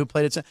a guy who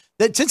played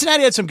at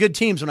Cincinnati had some good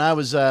teams when I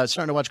was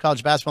starting to watch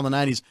college basketball in the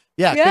 90s.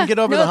 Yeah, couldn't get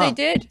over the hump.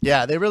 They did.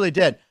 Yeah, they really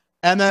did.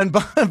 And then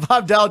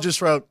Bob Dell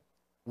just wrote,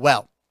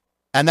 well.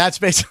 And that's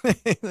basically,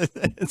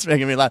 it's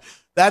making me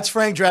laugh. That's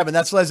Frank Drebin.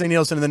 That's Leslie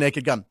Nielsen in The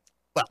Naked Gun.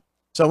 Well,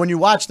 so when you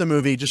watch the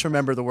movie, just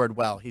remember the word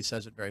well. He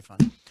says it very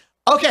funny.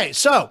 Okay,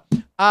 so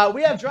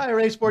we have Dry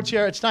Erase Sports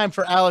here. It's time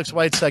for Alex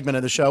White's segment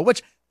of the show,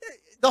 which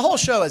the whole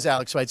show is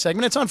Alex White's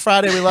segment. It's on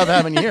Friday. We love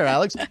having you here,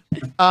 Alex.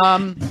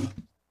 And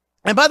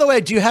by the way,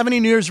 do you have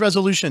any New Year's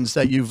resolutions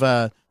that you've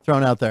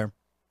thrown out there?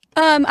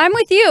 I'm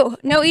with you.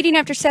 No eating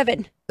after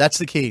 7. That's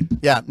the key.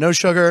 Yeah, no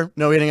sugar,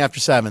 no eating after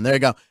 7. There you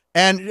go.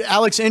 And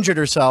Alex injured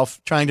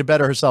herself trying to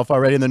better herself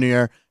already in the new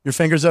year. Your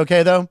finger's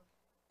okay, though?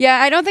 Yeah,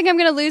 I don't think I'm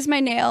going to lose my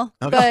nail,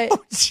 okay.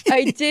 but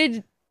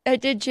I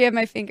did jam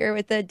my finger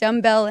with a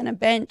dumbbell and a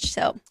bench.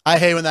 So I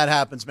hate when that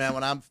happens, man,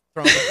 when I'm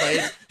throwing the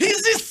plate.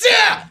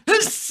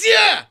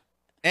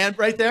 And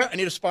right there, I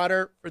need a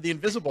spotter for the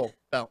invisible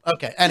bell.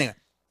 Okay, anyway.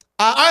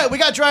 All right, we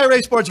got dry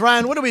erase boards.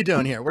 Ryan, what are we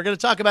doing here? We're going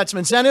to talk about some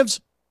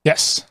incentives?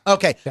 Yes.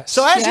 Okay. Yes.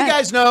 So as you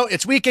guys know,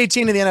 it's week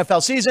 18 of the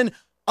NFL season.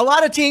 A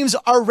lot of teams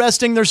are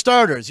resting their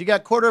starters. You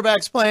got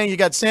quarterbacks playing. You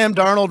got Sam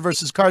Darnold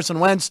versus Carson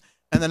Wentz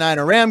in the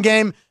Niner Ram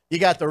game. You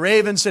got the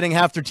Ravens sitting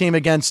half their team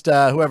against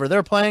whoever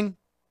they're playing.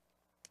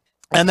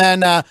 And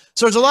then,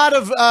 so there's a lot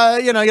of,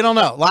 you don't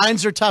know.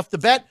 Lines are tough to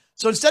bet.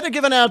 So instead of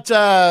giving out,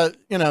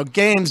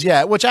 games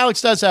yet, which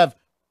Alex does have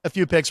a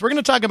few picks, we're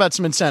going to talk about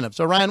some incentives.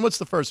 So, Ryan, what's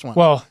the first one?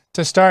 Well,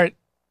 to start,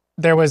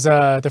 there was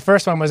the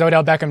first one was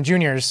Odell Beckham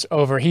Jr.'s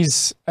over.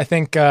 He's, I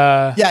think,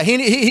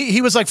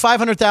 he was like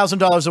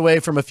 $500,000 away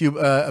from a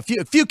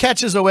few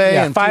catches away.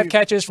 Yeah, and 5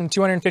 catches from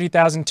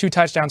 250,000, 2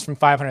 touchdowns from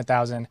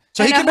 500,000.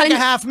 So he could make a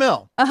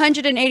 $500,000.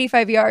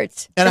 185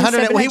 yards. And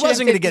he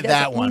wasn't going to get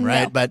that one,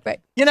 right? No, but right.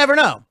 You never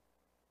know.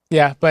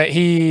 Yeah, but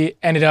he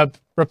ended up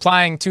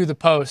replying to the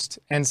post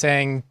and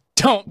saying,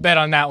 "Don't bet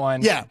on that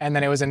one." Yeah. And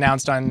then it was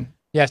announced on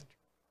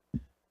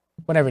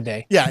whatever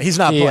day. Yeah, he's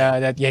not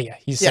playing.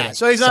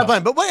 So he's not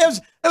playing. But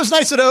it was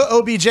nice that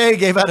OBJ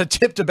gave out a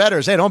tip to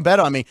bettors. Hey, don't bet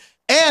on me.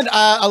 And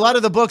a lot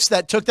of the books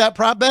that took that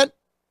prop bet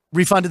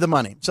refunded the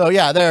money. So,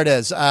 yeah, there it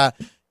is. Okay,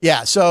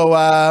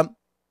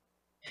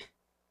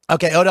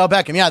 Odell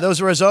Beckham. Yeah, those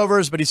were his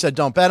overs, but he said,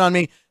 don't bet on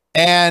me.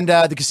 And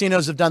the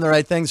casinos have done the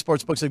right thing.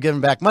 Sportsbooks have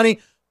given back money.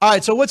 All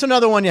right, so what's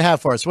another one you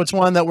have for us? What's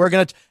one that we're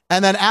going to –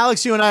 and then,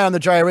 Alex, you and I on the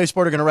dry erase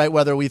board are going to write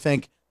whether we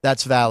think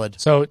that's valid.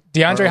 So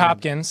DeAndre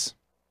Hopkins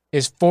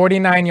is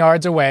 49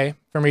 yards away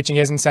from reaching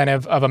his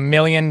incentive of $1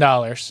 million.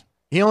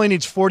 He only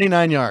needs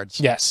 49 yards.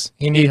 Yes.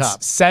 He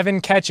needs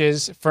 7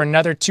 catches for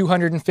another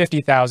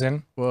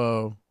 $250,000.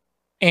 Whoa.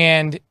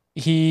 And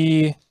if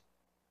he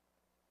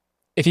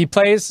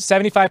plays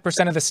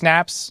 75% of the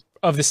snaps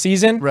of the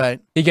season, right,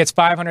 he gets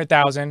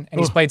 $500,000, and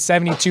he's played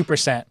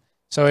 72%.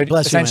 So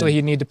essentially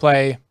he'd need to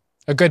play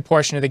a good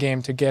portion of the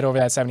game to get over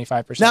that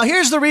 75%. Now,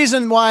 here's the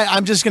reason why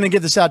I'm just going to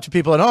give this out to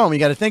people at home. You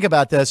got to think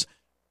about this.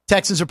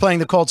 Texans are playing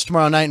the Colts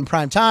tomorrow night in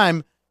prime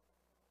time.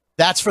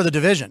 That's for the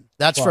division.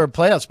 That's for a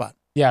playoff spot.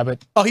 Yeah,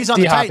 but he's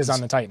on the Titans. is on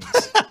the Titans.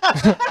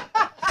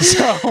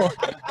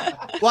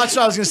 Well, that's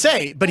what I was going to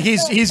say. But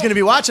he's going to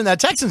be watching that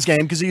Texans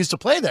game because he used to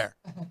play there.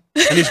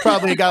 And he's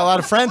probably got a lot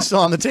of friends still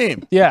on the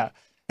team. Yeah.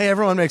 Hey,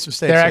 everyone makes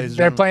mistakes.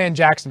 They're playing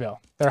Jacksonville.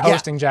 They're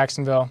hosting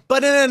Jacksonville.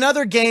 But in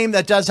another game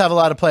that does have a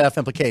lot of playoff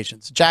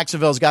implications.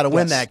 Jacksonville's got to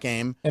win that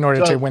game. In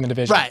order to win the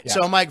division. Right. Yeah.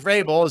 So Mike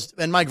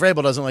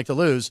Vrabel doesn't like to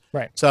lose.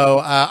 Right. So,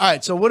 all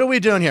right. So what are we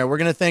doing here? We're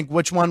going to think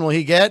which one will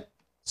he get?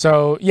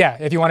 So, yeah,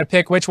 if you want to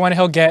pick which one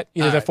he'll get,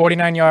 either the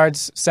 49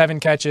 yards, 7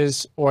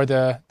 catches, or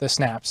the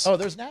snaps. Oh,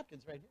 there's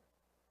napkins right here.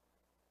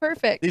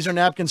 Perfect. These are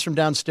napkins from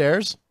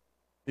downstairs.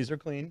 These are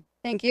clean.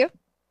 Thank you.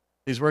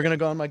 These were going to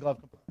go in my glove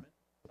compartment.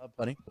 Oh,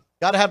 buddy.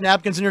 Got to have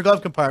napkins in your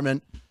glove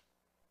compartment.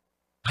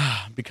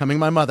 Becoming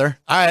my mother.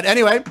 All right.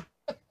 Anyway.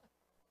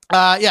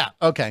 Yeah.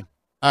 Okay.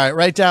 All right.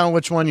 Write down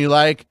which one you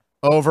like,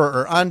 over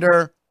or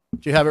under.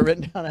 Do you have it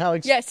written down,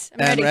 Alex? Yes.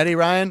 I'm ready,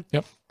 Ryan?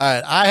 Yep. All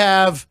right. I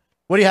have.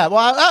 What do you have?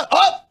 Well,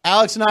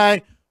 Alex and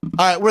I.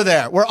 All right. We're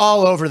there. We're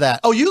all over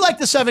that. Oh, you like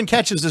the 7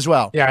 catches as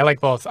well? Yeah, I like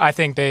both. I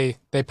think they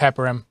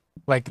pepper him.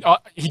 Like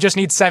he just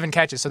needs 7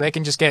 catches, so they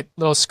can just get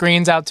little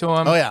screens out to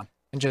him. Oh yeah.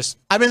 And just.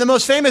 I mean, the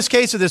most famous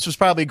case of this was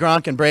probably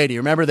Gronk and Brady.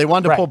 Remember, they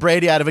wanted to pull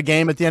Brady out of a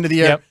game at the end of the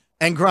year. Yep.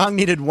 And Gronk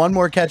needed one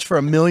more catch for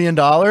 $1 million.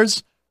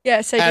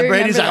 Yes, I do. And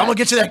Brady's like, that. I'm going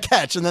to get you that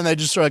catch. And then they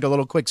just throw like a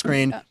little quick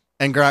screen.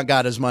 And Gronk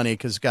got his money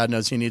because God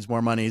knows he needs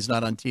more money. He's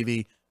not on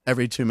TV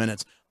every 2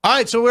 minutes. All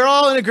right, so we're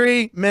all in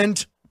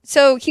agreement.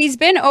 So he's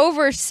been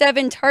over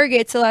 7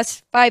 targets the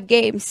last 5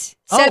 games.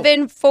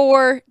 7,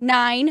 4,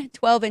 9,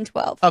 12, and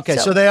 12. Okay,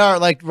 so they are,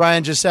 like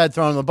Ryan just said,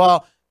 throwing the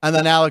ball. And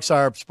then Alex,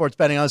 our sports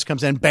betting analyst,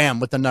 comes in, bam,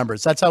 with the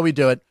numbers. That's how we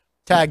do it.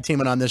 Tag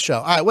teaming on this show.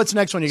 All right, what's the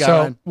next one you got,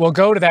 Ryan? We'll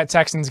go to that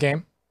Texans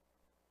game.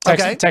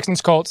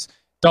 Texans Colts.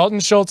 Dalton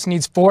Schultz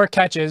needs 4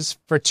 catches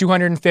for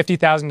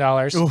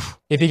 $250,000.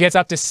 If he gets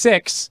up to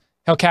 6,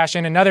 he'll cash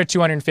in another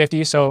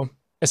 $250,000, so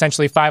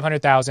essentially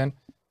 $500,000.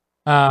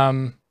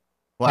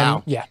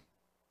 Wow. Yeah.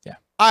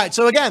 All right,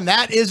 so again,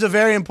 that is a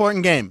very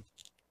important game.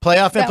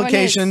 Playoff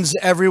implications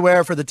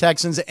everywhere for the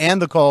Texans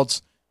and the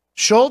Colts.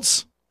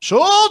 Schultz,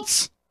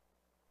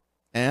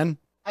 and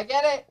I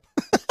get it.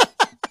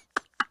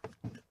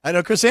 I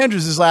know Chris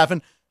Andrews is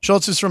laughing.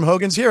 Schultz is from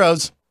Hogan's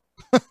Heroes.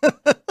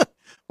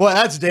 Boy,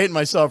 that's dating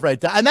myself right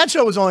there. And that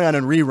show was only on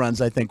in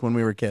reruns, I think, when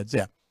we were kids.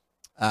 Yeah,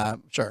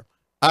 sure.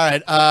 All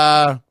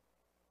right.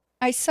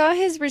 I saw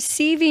his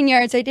receiving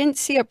yards. I didn't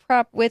see a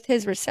prop with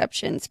his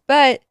receptions,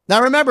 but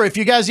now remember, if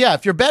you guys,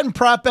 if you're betting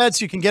prop bets,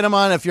 you can get them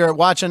on. If you're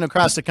watching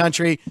across the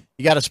country,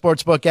 you got a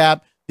sportsbook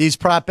app. These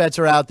prop bets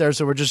are out there,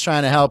 so we're just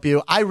trying to help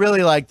you. I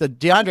really like the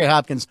DeAndre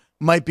Hopkins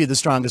might be the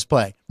strongest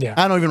play. Yeah,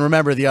 I don't even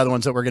remember the other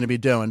ones that we're going to be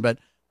doing, but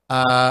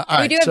all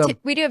right.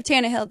 We do have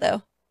Tannehill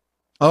though.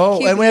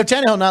 Oh, and we have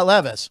Tannehill, not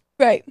Levis.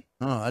 Right.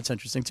 Oh, that's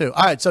interesting too.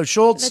 All right, so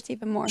Schultz. That's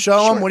even more.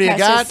 Show him what do you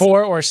got?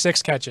 4 or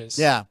 6 catches.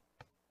 Yeah.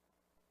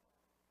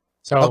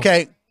 So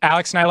okay,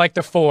 Alex and I like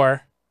the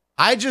 4.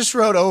 I just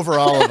wrote over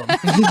all of them.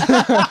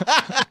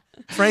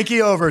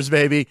 Frankie overs,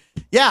 baby.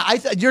 Yeah,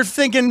 you're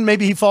thinking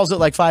maybe he falls at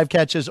like 5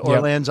 catches or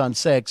lands on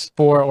 6.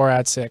 4 or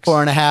at 6.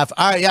 4.5.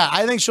 All right, yeah,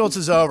 I think Schultz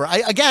is over.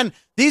 Again,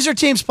 these are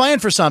teams playing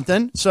for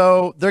something,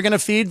 so they're going to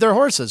feed their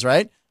horses,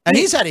 right? And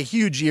he's had a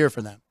huge year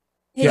for them.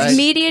 His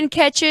median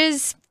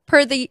catches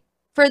for the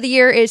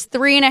year is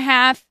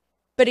 3.5,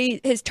 but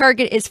his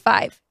target is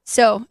 5.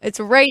 So it's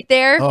right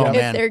there.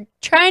 They're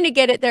trying to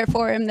get it there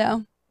for him,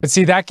 though. But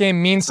see, that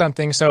game means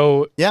something,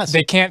 so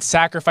they can't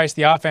sacrifice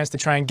the offense to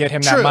try and get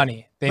him that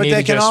money. They need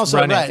to just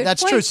run it.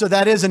 That's true. So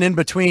that is an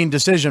in-between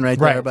decision right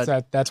there.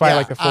 But that's why I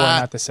like the 4 and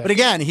not the 6. But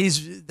again,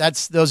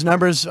 that's those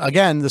numbers.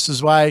 Again, this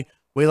is why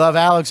we love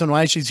Alex and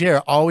why she's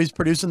here, always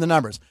producing the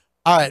numbers.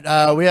 All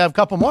right, we have a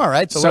couple more,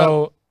 right?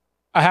 So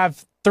I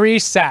have 3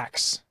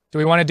 sacks. Do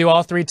we want to do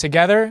all 3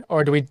 together,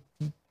 or do we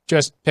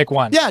just pick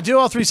one? Yeah, do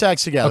all 3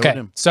 sacks together.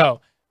 Okay, so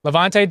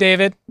Levante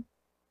David,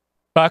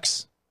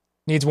 Bucks,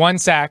 needs 1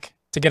 sack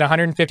to get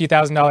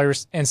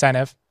 $150,000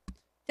 incentive.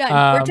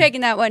 Done. We're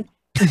taking that one.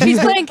 He's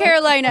playing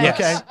Carolina. Yes.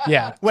 Okay.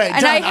 Yeah. Wait,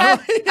 and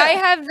I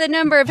have the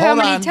number of how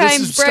many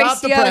times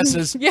Bryce Young.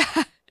 Presses. Yeah.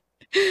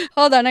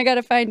 Hold on, I got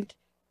to find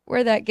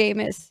where that game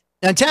is.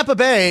 And Tampa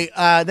Bay,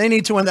 they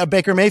need to win.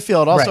 Baker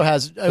Mayfield also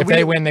has. If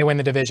they win, they win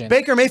the division.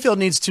 Baker Mayfield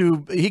needs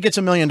to. He gets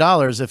 $1 million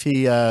if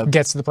he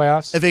gets to the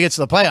playoffs. If he gets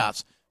to the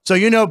playoffs.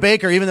 So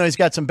Baker, even though he's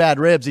got some bad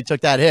ribs, he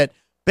took that hit.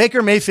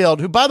 Baker Mayfield,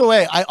 who by the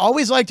way, I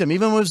always liked him,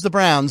 even when it was the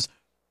Browns.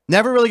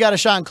 Never really got a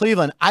shot in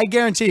Cleveland. I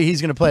guarantee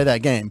he's going to play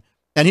that game,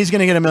 and he's going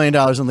to get $1 million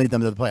and lead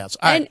them to the playoffs.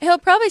 All right. And he'll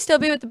probably still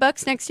be with the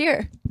Bucks next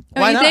year.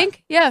 Don't you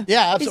think? Yeah.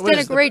 Yeah, absolutely.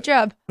 He's done a great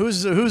job.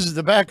 Who's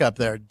the backup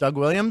there? Doug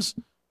Williams?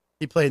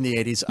 He played in the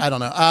 80s. I don't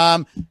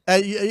know.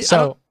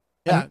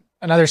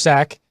 Another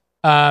sack.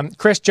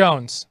 Chris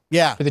Jones.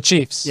 Yeah. For the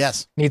Chiefs.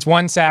 Yes. Needs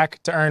 1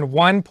 sack to earn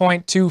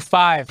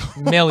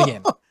 $1.25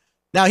 million.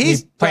 Now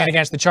he's playing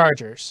against the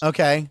Chargers.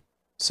 Okay.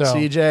 So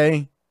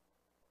CJ,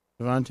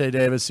 Devontae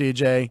Davis,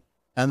 CJ.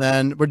 And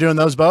then we're doing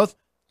those both?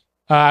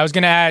 I was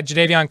going to add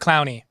Jadeveon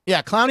Clowney.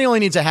 Yeah, Clowney only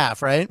needs a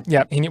half, right?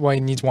 Yeah, he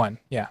needs 1.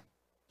 Yeah.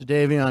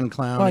 Jadeveon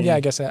Clowney. Well, yeah, I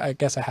guess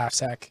a half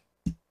sack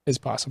is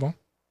possible.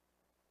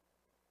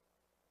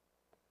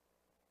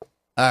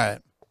 All right.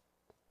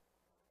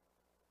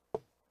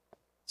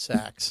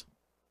 Sacks.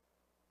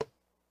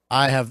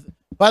 By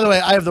the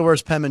way, I have the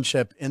worst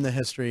penmanship in the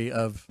history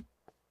of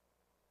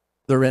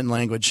the written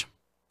language.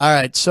 All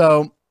right,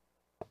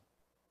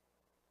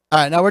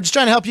 now we're just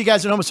trying to help you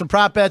guys at home with some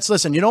prop bets.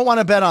 Listen, you don't want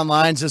to bet on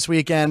lines this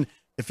weekend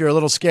if you're a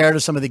little scared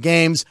of some of the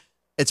games.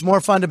 It's more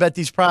fun to bet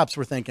these props,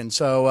 we're thinking.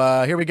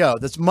 So here we go.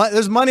 There's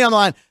money on the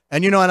line,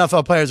 and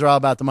NFL players are all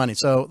about the money.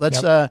 So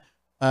let's are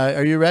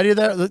you ready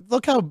there?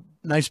 Look how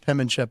nice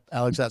penmanship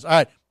Alex has. All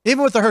right,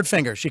 even with the hurt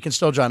finger, she can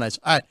still draw nice.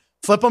 All right,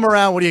 flip them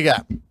around. What do you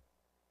got?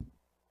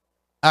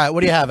 All right,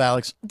 what do you have,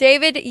 Alex?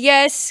 David,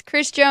 yes.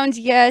 Chris Jones,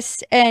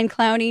 yes. And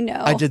Clowney,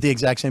 no. I did the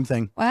exact same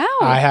thing. Wow.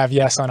 I have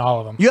yes on all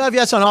of them. You have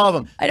yes on all of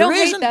them. I don't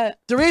hate that.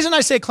 The reason I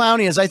say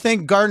Clowney is I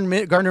think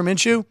Gardner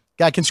Minshew,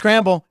 guy can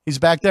scramble. He's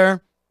back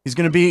there. They're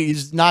going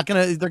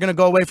to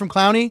go away from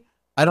Clowney.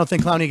 I don't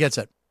think Clowney gets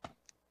it.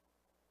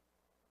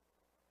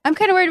 I'm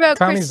kind of worried about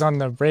Clowney's on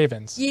the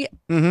Ravens. Yeah.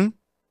 Mm-hmm.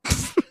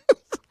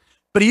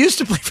 But he used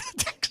to play for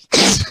the Texans.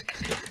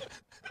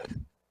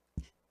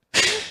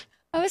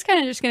 I was kind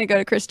of just going to go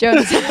to Chris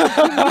Jones.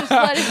 Just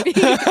let it be.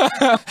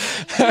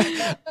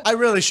 I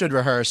really should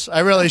rehearse. I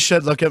really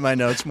should look at my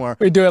notes more.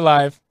 We do it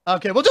live.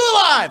 Okay, we'll do it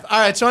live. All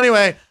right, so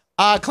anyway,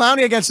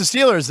 Clowney against the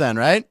Steelers then,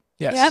 right?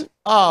 Yes. Yep.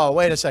 Oh,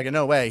 wait a second.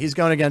 No way. He's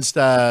going against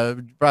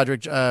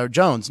Broderick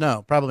Jones.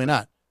 No, probably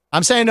not.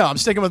 I'm saying no. I'm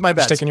sticking with my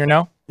bets. Sticking your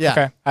no? Yeah.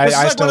 Okay. This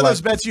is like one of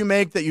those bets you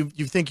make that you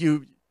think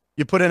you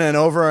put in an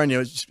over and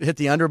you just hit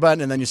the under button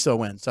and then you still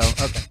win. So,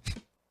 okay.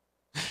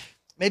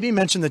 Maybe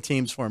mention the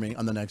teams for me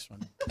on the next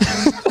one.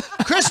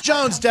 Chris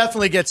Jones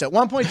definitely gets it.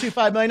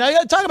 $1.25 million. Now, you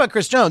got to talk about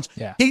Chris Jones.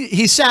 Yeah.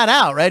 He sat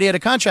out, right? He had a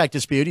contract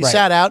dispute. He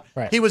sat out.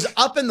 Right. He was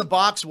up in the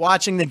box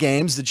watching the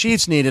games. The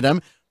Chiefs needed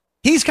him.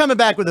 He's coming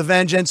back with a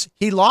vengeance.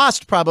 He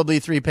lost probably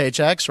 3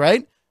 paychecks,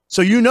 right?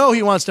 So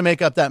he wants to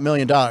make up that $1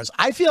 million.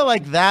 I feel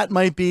like that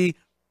might be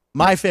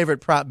my favorite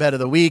prop bet of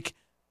the week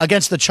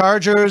against the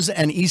Chargers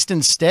and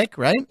Easton Stick,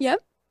 right?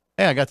 Yep.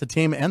 Hey, I got the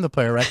team and the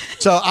player right.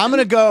 So I'm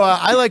going to go.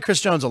 I like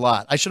Chris Jones a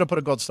lot. I should have put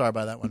a gold star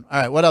by that one. All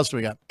right, what else do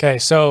we got? Okay,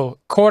 so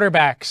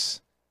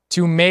quarterbacks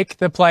to make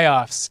the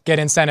playoffs get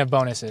incentive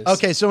bonuses.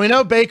 Okay, so we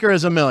know Baker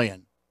is $1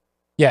 million.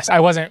 Yes,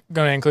 I wasn't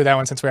going to include that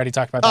one since we already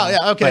talked about that.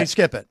 Oh, yeah, okay,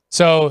 skip it.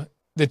 So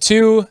the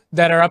 2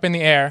 that are up in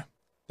the air,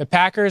 the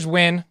Packers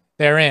win,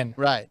 they're in.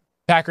 Right.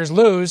 Packers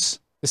lose,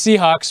 the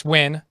Seahawks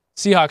win,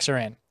 Seahawks are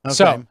in. Okay.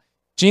 So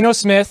Geno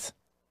Smith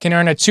can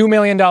earn a $2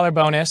 million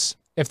bonus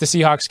if the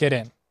Seahawks get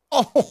in.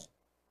 Oh.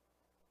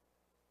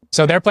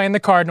 So they're playing the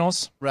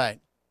Cardinals. Right.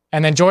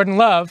 And then Jordan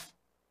Love,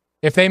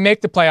 if they make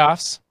the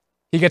playoffs,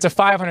 he gets a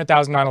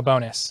 $500,000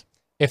 bonus.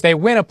 If they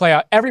win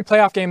every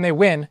playoff game they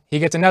win, he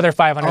gets another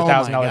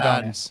 $500,000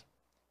 bonus.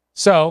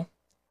 So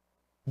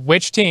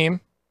which team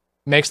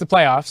makes the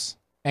playoffs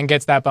and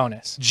gets that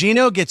bonus?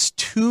 Geno gets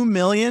 $2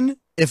 million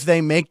if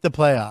they make the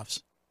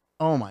playoffs.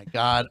 Oh, my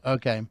God.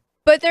 Okay.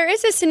 But there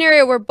is a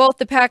scenario where both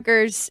the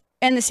Packers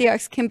and the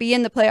Seahawks can be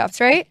in the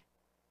playoffs, right?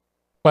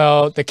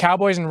 Well, the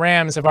Cowboys and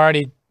Rams have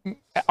already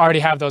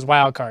have those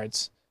wild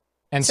cards.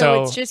 And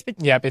so it's just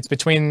it's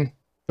between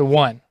the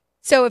one.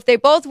 So if they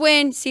both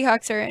win,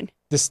 Seahawks are in.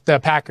 The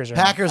Packers are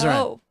Packers in.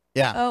 are in.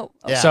 Yeah. Oh.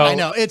 Yeah. So I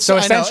know. It's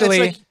essentially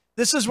it's like,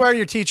 this is where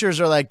your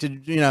teachers are like,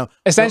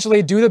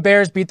 essentially, do the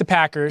Bears beat the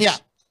Packers? Yeah.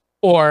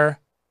 Or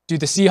do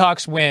the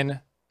Seahawks win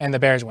and the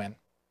Bears win?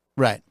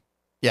 Right.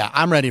 Yeah,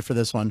 I'm ready for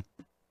this one.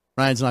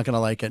 Ryan's not going to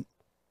like it.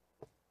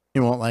 He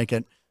won't like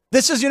it.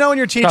 This is, when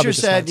your teacher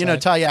said,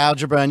 tell you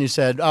algebra, and you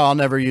said, oh, I'll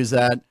never use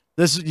that.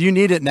 You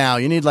need it now.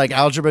 You need like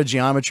algebra,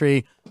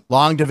 geometry,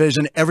 long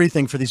division,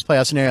 everything for these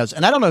playoff scenarios.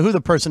 And I don't know who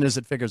the person is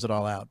that figures it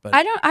all out. But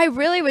I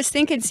really was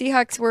thinking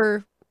Seahawks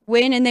were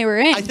win and they were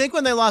in. I think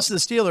when they lost to the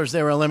Steelers,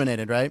 they were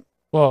eliminated, right?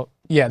 Well,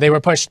 yeah, they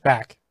were pushed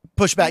back.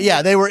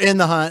 Yeah, they were in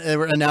the hunt.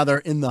 And now they're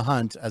in the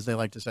hunt, as they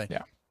like to say.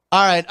 Yeah.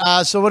 All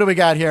right. So what do we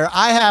got here?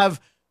 I have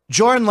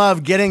Jordan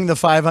Love getting the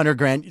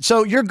 $500,000.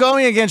 So you're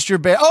going against your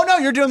Bears. Oh no,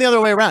 you're doing the other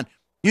way around.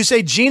 You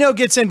say Geno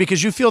gets in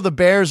because you feel the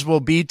Bears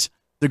will beat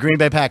the Green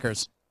Bay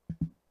Packers.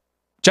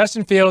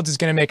 Justin Fields is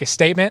going to make a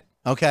statement.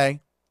 Okay.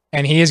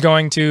 And he is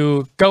going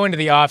to go into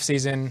the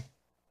offseason,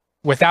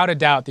 without a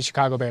doubt, the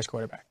Chicago Bears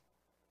quarterback.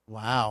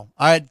 Wow.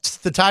 All right. It's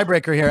the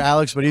tiebreaker here.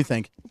 Alex, what do you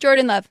think?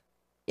 Jordan Love.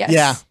 Yes.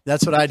 Yeah,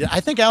 that's what I did. I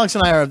think Alex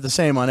and I are the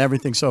same on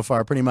everything so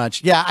far, pretty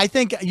much. Yeah, I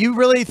think you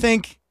really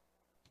think.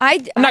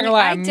 I'm not going to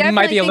lie. I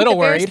might be a little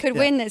worried. Bears could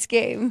win this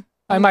game.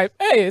 I might.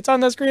 Hey, it's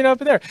on the screen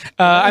over there.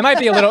 I might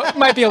be a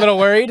little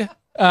worried.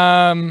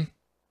 But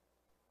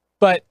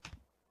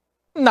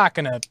not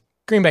going to.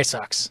 Green Bay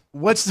sucks.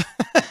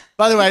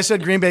 By the way, I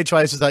said Green Bay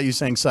twice without you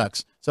saying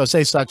sucks. So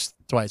say sucks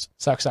twice.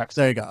 Sucks.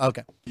 There you go.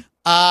 Okay.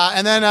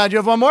 And then do you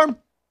have one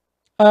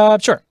more?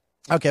 Sure.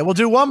 Okay, we'll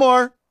do one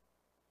more.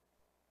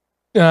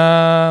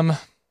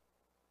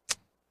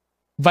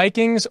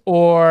 Vikings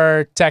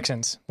or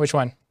Texans? Which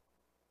one?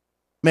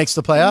 Makes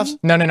the playoffs?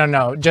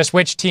 No. Just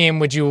which team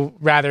would you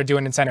rather do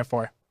an incentive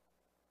for?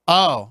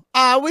 Oh.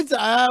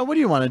 What do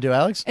you want to do,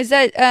 Alex? Is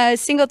that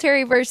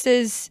Singletary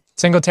versus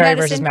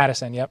versus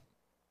Madison? Yep.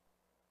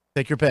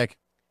 Take your pick.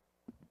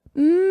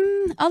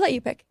 I'll let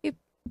you pick.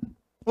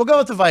 We'll go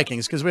with the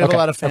Vikings because we have a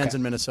lot of fans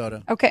in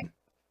Minnesota. Okay.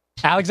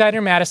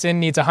 Alexander Madison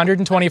needs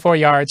 124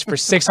 yards for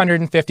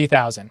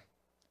 650,000.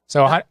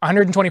 So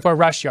 124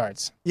 rush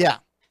yards. Yeah.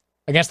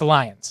 Against the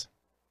Lions.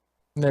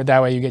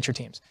 That way you get your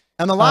teams.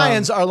 And the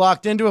Lions are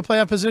locked into a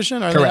playoff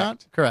position, are they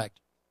not? Correct.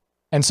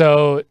 And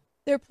so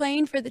they're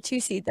playing for the 2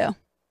 seed though.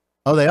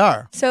 Oh, they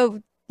are.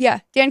 So yeah,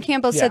 Dan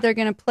Campbell said they're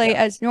going to play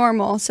as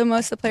normal, so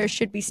most of the players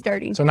should be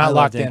starting. So not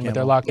locked in, but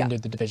they're locked into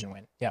the division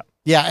win. Yeah.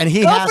 Yeah, and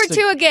he go has for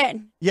 2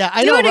 again. Yeah,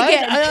 I know, it right?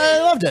 Again. I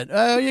loved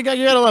it. You got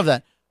to love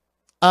that.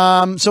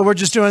 So we're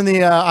just doing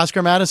the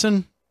Oscar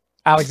Madison.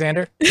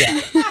 Alexander.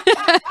 Yeah.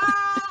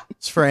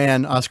 It's for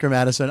Ann. Oscar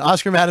Madison.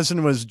 Oscar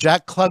Madison was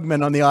Jack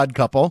Klugman on The Odd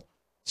Couple.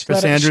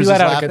 Chris Andrews is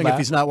laughing if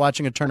he's not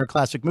watching a Turner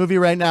Classic Movie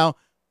right now.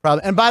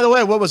 Probably. And by the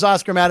way, what was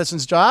Oscar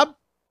Madison's job?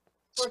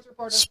 Sports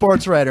reporter.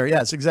 Sports writer.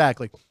 Yes,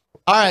 exactly.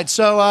 All right.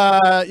 So,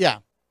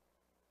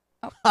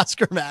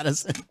 Oscar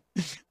Madison.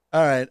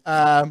 All right.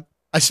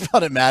 I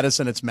spelled it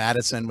Madison. It's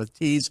Madison with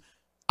T's.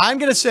 I'm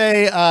going to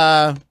say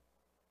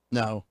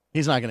no.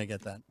 He's not going to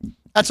get that.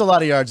 That's a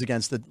lot of yards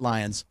against the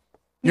Lions.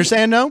 You're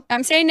saying no?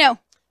 I'm saying no.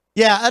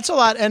 Yeah, that's a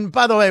lot. And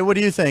by the way, what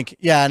do you think?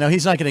 Yeah, no,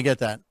 he's not going to get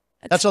that.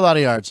 That's a lot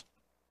of yards.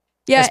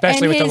 Yeah,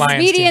 especially and with the Lions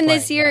median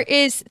this year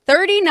is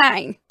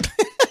 39.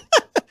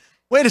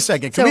 Wait a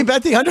second. Can we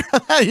bet the under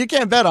on that? You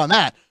can't bet on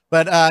that.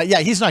 But yeah,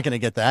 he's not going to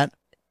get that.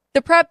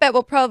 The prop bet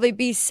will probably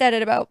be set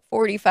at about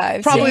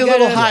 45. Probably a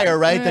little higher,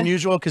 right, than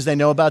usual because they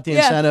know about the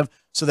incentive.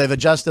 So they've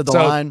adjusted the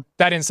line.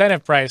 That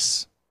incentive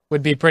price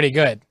would be pretty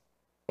good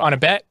on a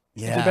bet.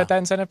 Yeah. Would you bet that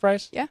incentive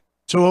price? Yeah.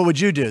 So what would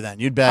you do then?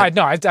 You'd bet?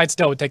 I'd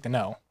still would take the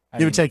no.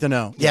 You would take the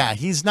no. Yeah,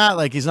 he's not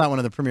one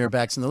of the premier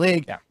backs in the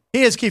league. Yeah.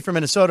 He is key for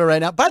Minnesota right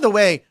now. By the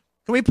way,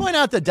 can we point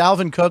out that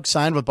Dalvin Cook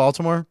signed with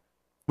Baltimore?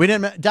 We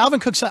didn't.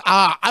 Dalvin Cook signed.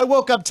 I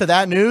woke up to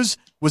that news,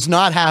 was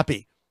not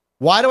happy.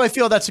 Why do I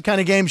feel that's the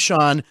kind of game,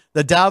 Sean,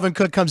 that Dalvin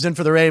Cook comes in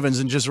for the Ravens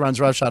and just runs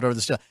roughshod over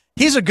the Steelers?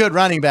 He's a good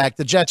running back.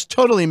 The Jets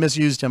totally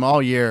misused him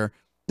all year.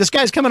 This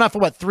guy's coming off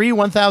of 3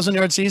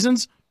 1,000-yard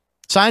seasons?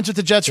 Signs with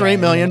the Jets for $8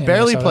 million,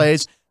 barely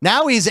plays.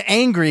 Now he's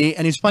angry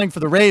and he's playing for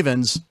the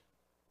Ravens.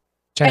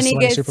 Chance to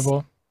win the Super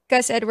Bowl.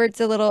 Gus Edwards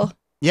a little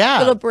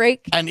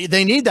break. And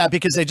they need that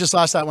because they just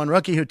lost that one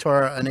rookie who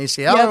tore an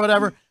ACL or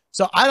whatever.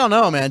 So I don't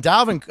know, man.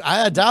 Dalvin,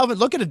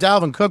 look at a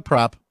Dalvin Cook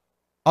prop.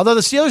 Although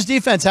the Steelers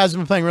defense hasn't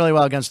been playing really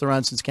well against the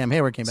run since Cam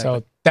Hayward came back.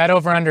 So that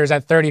over-under is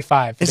at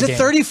 35. Is it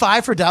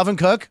 35 for Dalvin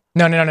Cook?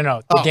 No.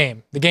 The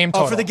game. The game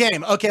total. Oh, for the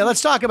game. Okay,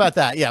 let's talk about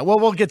that. Yeah, well,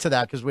 we'll get to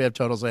that because we have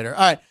totals later.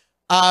 All right.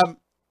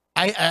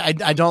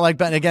 I don't like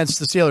betting against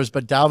the Steelers,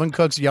 but Dalvin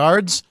Cook's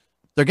yards,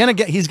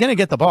 he's gonna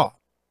get the ball.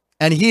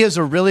 And he is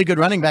a really good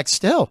running back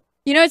still.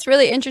 You know what's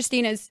really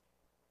interesting is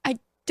I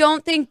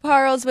don't think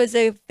Parles was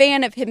a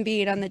fan of him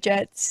being on the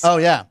Jets. Oh,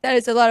 yeah. That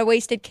is a lot of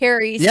wasted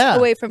carries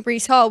away from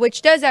Breece Hall,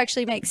 which does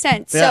actually make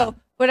sense. Yeah. So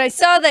when I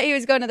saw that he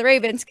was going to the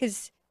Ravens,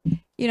 because,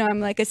 I'm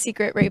like a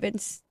secret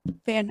Ravens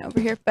fan over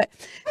here. But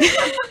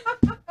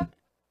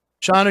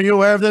Sean, are you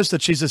aware of this,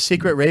 that she's a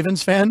secret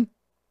Ravens fan?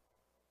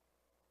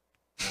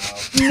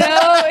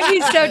 No,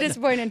 he's so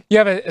disappointed. You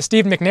have a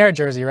Steve McNair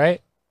jersey,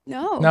 right?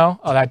 No. No?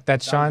 Oh,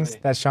 that's Sean's?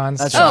 That's Sean's?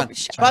 That's Sean.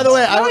 By the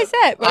way, how is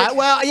that?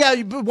 Well,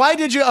 yeah, why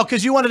did you? Oh,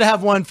 because you wanted to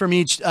have one from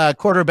each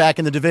quarterback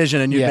in the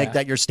division, and you'd make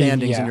that your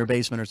standings in your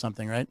basement or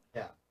something, right?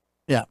 Yeah.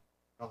 Yeah.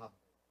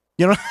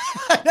 You know,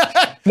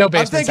 no basement.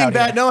 I'm thinking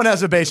bad. No one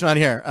has a basement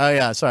here. Oh,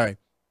 yeah, sorry.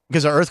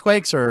 Because of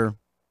earthquakes or?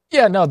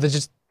 Yeah, no,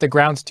 the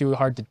ground's too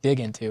hard to dig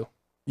into.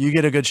 You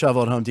get a good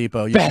shovel at Home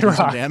Depot. You can do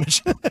some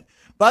damage.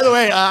 By the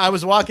way, I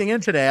was walking in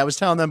today. I was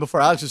telling them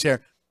before Alex was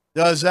here.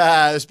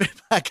 This big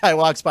black guy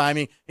walks by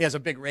me. He has a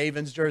big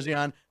Ravens jersey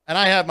on, and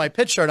I have my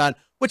Pitt shirt on,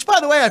 which, by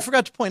the way, I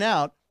forgot to point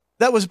out,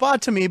 that was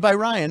bought to me by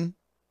Ryan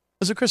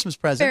as a Christmas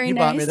present. Very he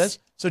nice. bought me this.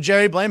 So,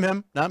 Jerry, blame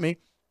him, not me.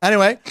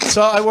 Anyway,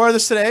 so I wore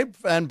this today,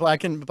 and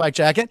black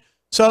jacket.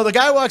 So the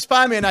guy walks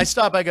by me, and I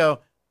stop. I go,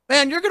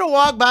 man, you're going to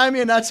walk by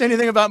me and not say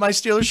anything about my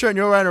Steelers shirt, and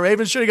you're wearing a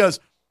Ravens shirt?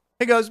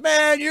 He goes,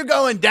 man, you're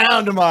going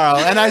down tomorrow.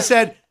 And I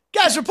said,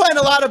 guys, we're playing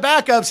a lot of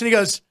backups. And he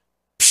goes,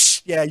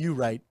 psh, yeah, you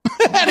right.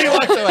 And he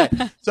walked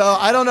away. So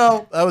I don't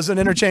know. That was an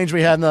interchange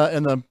we had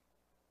in the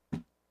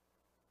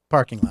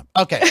parking lot.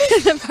 Okay.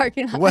 The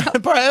parking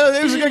lot.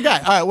 He was a good guy.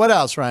 All right. What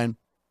else, Ryan?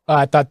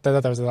 I thought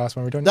that was the last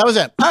one we were doing. That was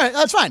it. All right.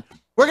 That's fine.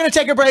 We're going to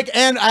take a break.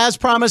 And as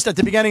promised at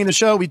the beginning of the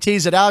show, we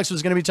teased that Alex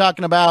was going to be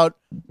talking about,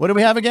 what do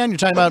we have again? You're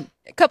talking about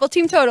a couple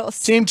team totals.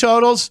 Team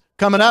totals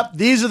coming up.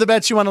 These are the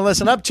bets you want to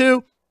listen up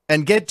to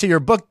and get to your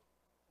book.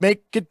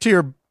 Get to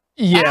your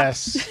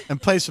yes app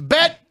and place a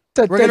bet.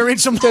 We're going to read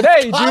some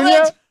today, comments.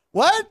 Junior.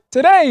 What?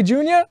 Today,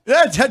 Junior.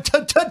 Yeah,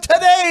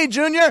 today,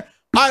 Junior.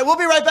 All right, we'll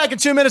be right back in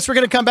 2 minutes. We're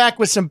going to come back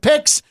with some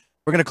picks.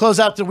 We're going to close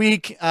out the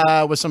week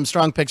with some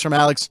strong picks from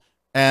Alex.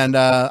 And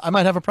I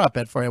might have a prop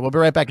bet for you. We'll be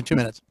right back in 2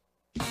 minutes.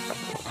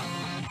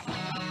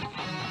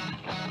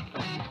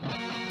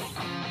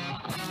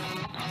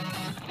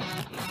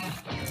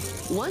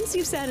 Once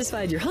you've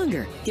satisfied your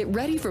hunger, get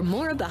ready for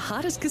more of the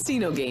hottest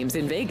casino games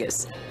in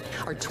Vegas.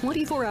 Our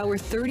 24-hour,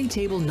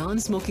 30-table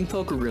non-smoking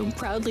poker room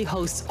proudly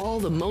hosts all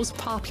the most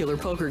popular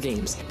poker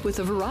games with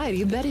a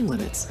variety of betting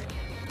limits.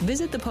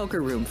 Visit the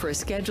poker room for a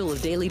schedule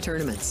of daily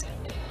tournaments.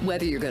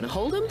 Whether you're going to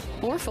hold 'em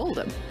or fold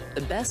 'em,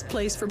 the best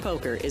place for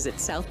poker is at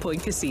South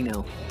Point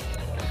Casino.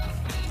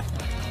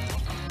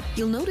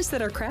 You'll notice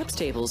that our craps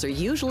tables are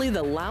usually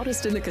the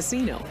loudest in the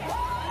casino.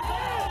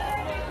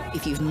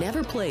 If you've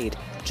never played,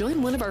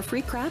 join one of our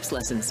free craps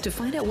lessons to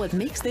find out what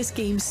makes this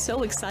game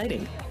so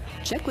exciting.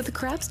 Check with the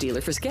craps dealer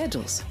for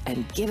schedules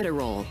and give it a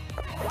roll.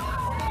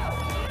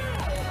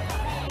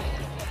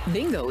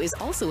 Bingo is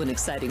also an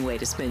exciting way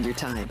to spend your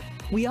time.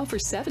 We offer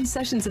 7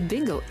 sessions of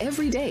bingo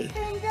every day.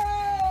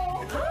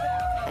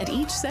 And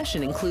each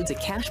session includes a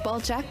cash ball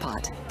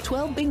jackpot,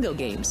 12 bingo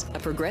games, a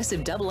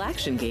progressive double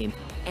action game,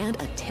 and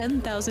a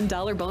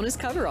 $10,000 bonus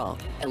coverall.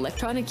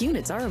 Electronic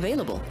units are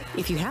available.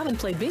 If you haven't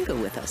played bingo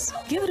with us,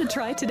 give it a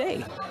try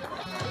today.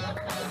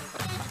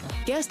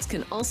 Guests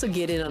can also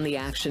get in on the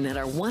action at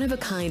our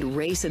one-of-a-kind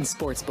race and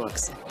sports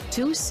books.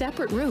 2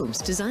 separate rooms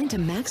designed to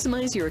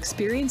maximize your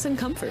experience and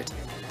comfort.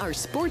 Our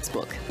sports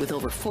book, with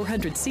over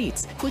 400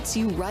 seats, puts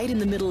you right in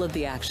the middle of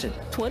the action,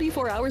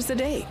 24 hours a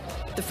day.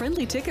 The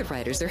friendly ticket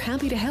writers are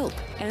happy to help,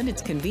 and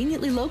it's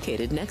conveniently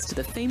located next to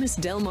the famous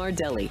Del Mar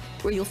Deli,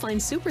 where you'll find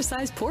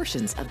supersized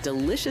portions of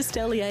delicious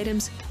deli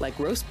items like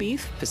roast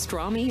beef,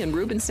 pastrami, and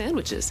Reuben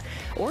sandwiches,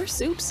 or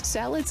soups,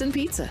 salads, and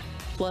pizza.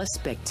 Plus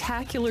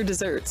spectacular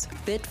desserts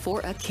fit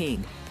for a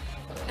king.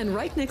 And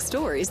right next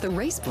door is the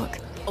race book.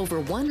 Over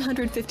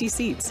 150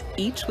 seats,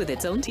 each with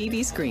its own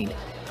TV screen.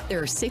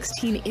 There are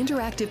 16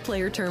 interactive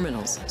player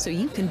terminals, so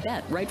you can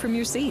bet right from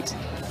your seat.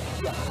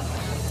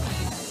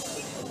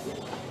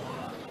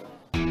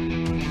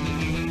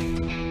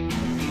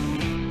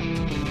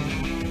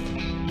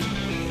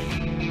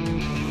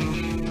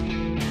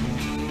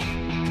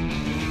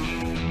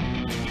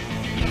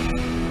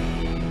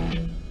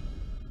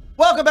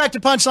 Welcome back to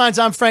Punchlines.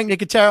 I'm Frank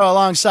Nicotero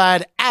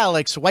alongside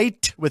Alex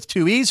White with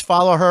 2 E's.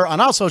 Follow her on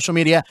all social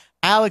media.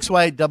 Alex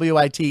White,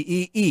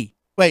 W-I-T-E-E.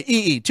 Wait,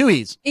 E-E, 2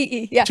 E's.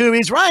 E-E, yeah. 2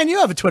 E's. Ryan, you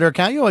have a Twitter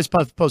account. You always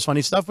post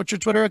funny stuff. What's your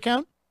Twitter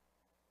account?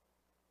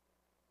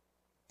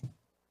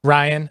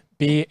 Ryan,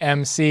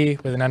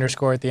 BMC with an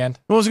underscore at the end.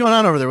 What was going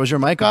on over there? Was your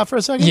mic off for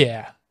a second?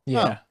 Yeah.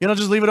 Oh, you don't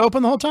just leave it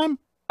open the whole time?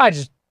 I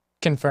just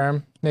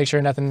confirm, make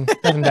sure nothing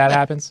bad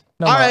happens.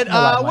 No, all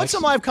right, what's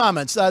some live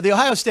comments? The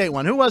Ohio State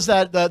one. Who was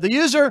that? The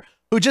user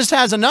who just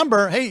has a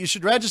number. Hey, you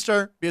should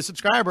register, be a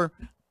subscriber.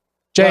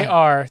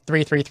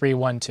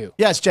 JR33312.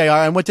 Yes, JR.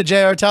 And what did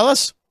JR tell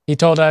us? He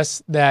told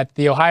us that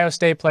the Ohio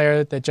State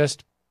player that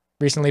just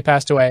recently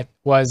passed away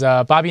was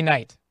Bobby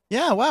Knight.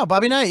 Yeah, wow,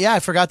 Bobby Knight. Yeah, I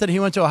forgot that he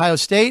went to Ohio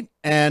State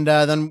and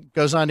then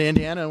goes on to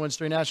Indiana and wins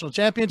 3 national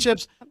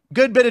championships.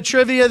 Good bit of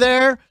trivia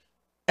there.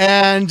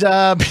 And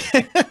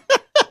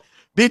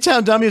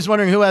B-Town Dummy is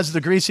wondering who has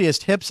the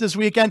greasiest hips this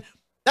weekend.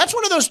 That's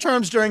one of those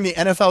terms during the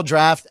NFL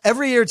draft.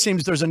 Every year it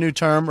seems there's a new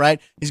term, right?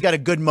 He's got a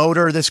good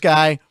motor, this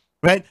guy.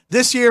 Right?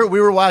 This year, we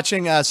were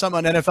watching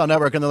something on NFL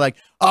Network, and they're like,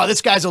 oh,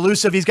 this guy's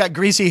elusive. He's got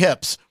greasy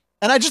hips.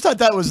 And I just thought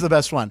that was the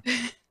best one.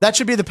 That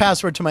should be the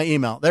password to my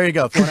email. There you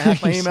go. If you want to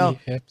hack my email,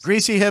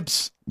 greasy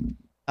hips.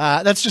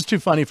 That's just too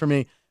funny for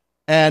me.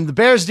 And the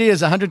Bears D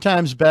is 100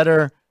 times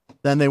better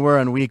than they were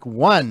in week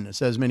 1,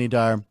 says Minnie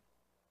Dar.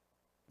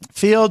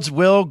 Fields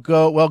will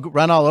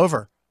run all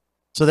over.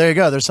 So there you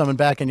go. There's someone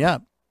backing you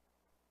up.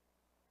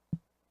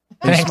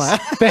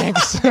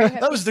 Thanks.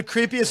 That was the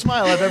creepiest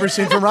smile I've ever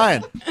seen from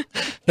Ryan.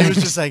 He was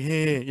just like,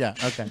 yeah,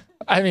 okay.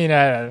 I mean,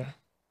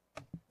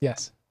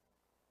 yes.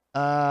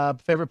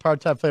 Favorite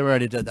part, top flavor,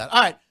 already did that.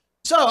 All right.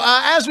 So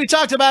as we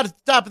talked about at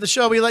the top of the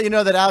show, we let you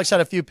know that Alex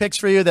had a few picks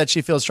for you that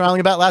she feels strongly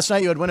about. Last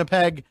night you had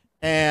Winnipeg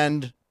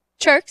and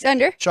Sharks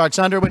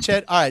under, which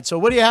hit. All right. So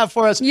what do you have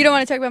for us? You don't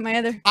want to talk about my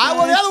other.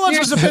 Well, the other ones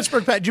was the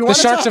Pittsburgh bet. Do you want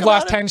the to Sharks talk have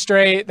lost about 10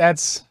 straight.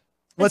 That's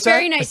what's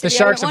very that? nice. The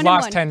Sharks have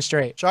lost 10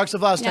 straight. Sharks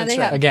have lost 10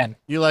 straight. Again.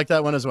 You like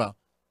that one as well.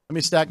 Let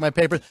me stack my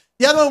papers.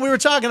 The other one we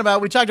talked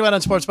about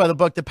on Sports by the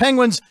Book, the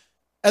Penguins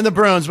and the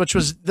Bruins, which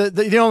was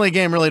the only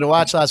game really to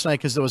watch last night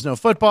because there was no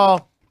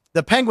football.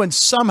 The Penguins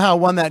somehow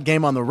won that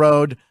game on the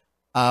road.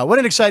 What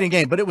an exciting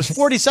game. But it was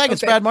 40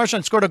 seconds. Brad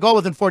Marchand scored a goal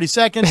within 40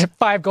 seconds. They had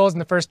 5 goals in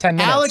the first 10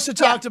 minutes. Alex had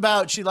talked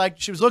about she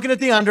was looking at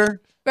the under.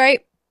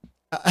 Right.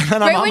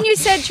 When you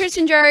said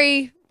Tristan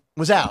Jarry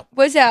was out,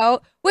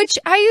 which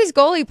I use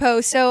goalie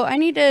post, so I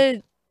need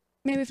to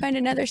maybe find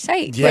another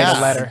site. Yeah,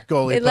 letter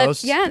goalie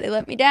post. They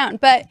let me down,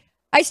 but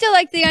I still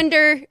like the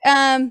under.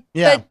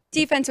 But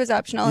defense was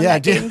optional in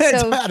that game,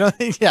 so I don't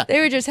think. Yeah, they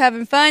were just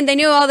having fun. They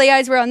knew all the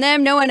eyes were on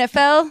them. No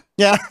NFL.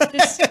 Yeah,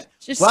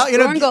 just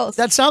scoring goals.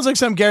 That sounds like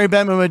something Gary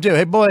Bettman would do.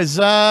 Hey boys,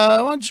 why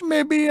don't you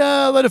maybe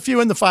let a few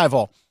in the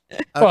 5-hole?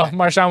 Okay. Well,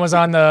 Marchand was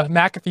on the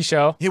McAfee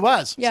show. He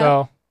was. Yeah.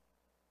 So,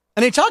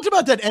 and he talked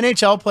about that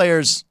NHL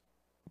players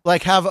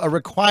like have a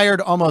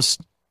required,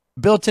 almost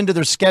built into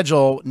their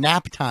schedule,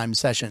 nap time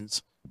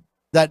sessions.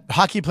 That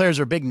hockey players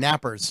are big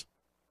nappers.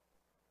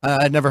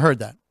 I'd never heard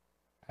that.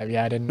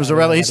 Yeah, I didn't.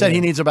 He said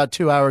he needs about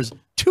 2 hours.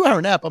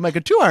 2-hour nap. I'm like,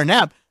 a 2-hour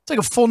nap? It's like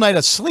a full night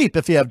of sleep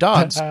if you have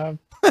dogs. Power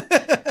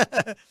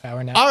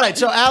nap. All right,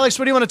 so Alex,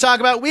 what do you want to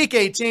talk about? Week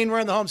 18, we're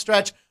in the home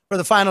stretch for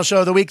the final show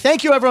of the week.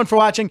 Thank you, everyone, for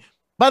watching.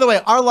 By the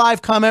way, our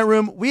live comment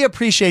room, we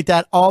appreciate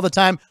that all the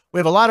time. We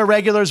have a lot of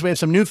regulars. We have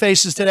some new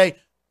faces today.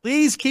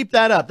 Please keep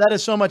that up. That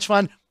is so much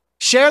fun.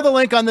 Share the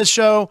link on this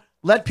show.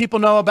 Let people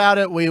know about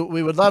it. We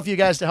would love you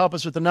guys to help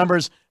us with the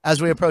numbers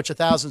as we approach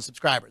 1,000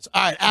 subscribers.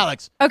 All right,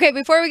 Alex. Okay,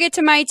 before we get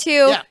to my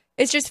two,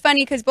 it's just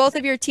funny because both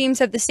of your teams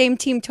have the same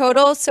team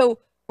total, so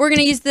we're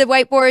going to use the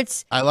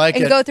whiteboards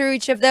and go through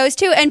each of those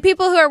too. And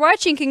people who are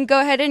watching can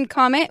go ahead and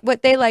comment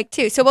what they like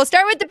too. So we'll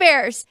start with the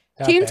Bears.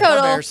 Team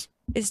total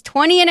is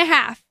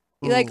 20.5.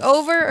 You like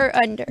over or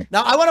under?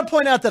 Now, I want to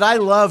point out that I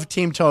love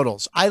team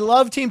totals. I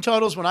love team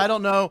totals when I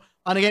don't know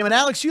on a game. And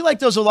Alex, you like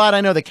those a lot.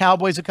 I know the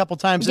Cowboys a couple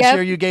times this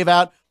year you gave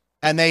out.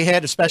 And they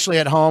hit, especially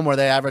at home, where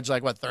they average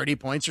 30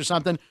 points or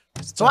something.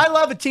 So I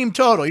love a team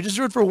total. You just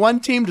root for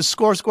one team to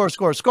score.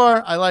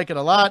 I like it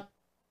a lot.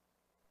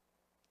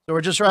 So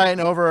we're just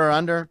writing over or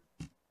under.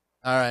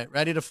 All right,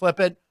 ready to flip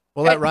it?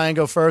 We'll let Ryan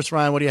go first.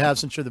 Ryan, what do you have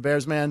since you're the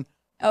Bears man?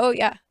 Oh,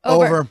 yeah.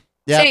 Over.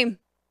 Yeah. Same.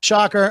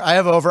 Shocker. I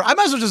have over. I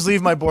might as well just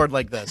leave my board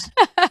like this.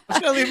 I'm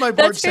just going to leave my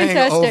board saying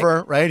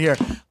over right here.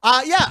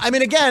 I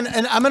mean, again,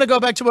 and I'm going to go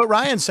back to what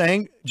Ryan's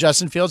saying.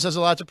 Justin Fields has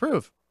a lot to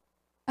prove.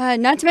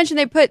 Not to mention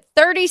they put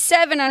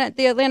 37 on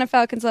the Atlanta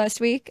Falcons last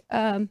week.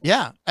 And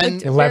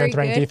 11th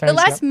ranked defense. The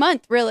last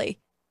month, really,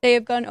 they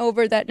have gone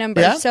over that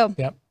number. Yeah? So,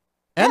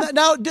 And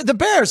now the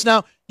Bears.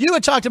 Now, you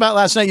had talked about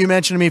last night, you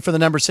mentioned to me for the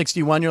number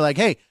 61. You're like,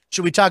 hey,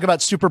 should we talk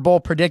about Super Bowl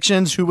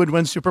predictions? Who would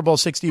win Super Bowl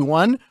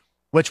 61?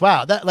 Which,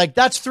 wow,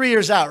 that's 3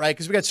 years out, right?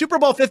 Because we got Super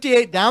Bowl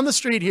 58 down the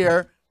street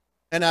here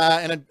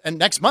and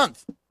next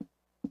month.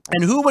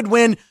 And who would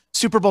win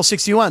Super Bowl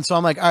 61? So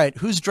I'm like, all right,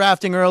 who's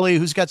drafting early?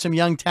 Who's got some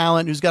young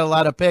talent? Who's got a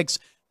lot of picks?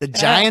 The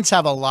Giants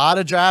have a lot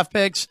of draft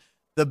picks.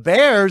 The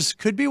Bears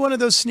could be one of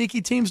those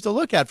sneaky teams to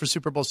look at for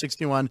Super Bowl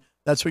 61.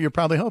 That's what you're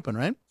probably hoping,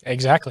 right?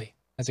 Exactly.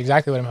 That's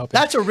exactly what I'm hoping.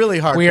 That's a really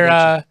hard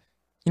prediction.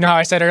 You know how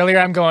I said earlier,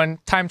 I'm going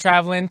time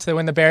traveling to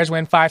when the Bears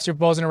win 5 Super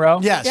Bowls in a row?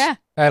 Yes. Yeah.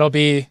 That'll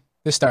be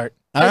the start.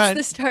 That's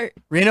the start.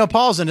 Reno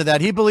Paul's into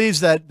that. He believes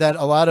that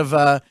a lot of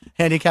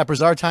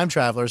handicappers are time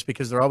travelers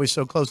because they're always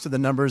so close to the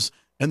numbers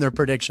in their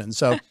predictions.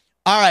 So,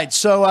 all right.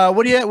 So,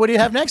 what do you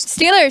have next?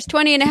 Steelers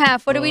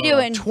 20.5. What are we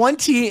doing?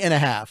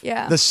 20.5.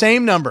 Yeah. The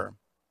same number.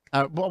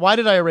 Why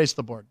did I erase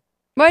the board?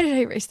 Why did I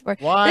erase the board?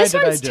 This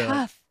one's do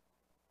tough.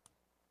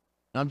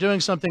 I'm doing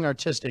something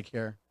artistic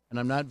here, and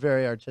I'm not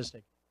very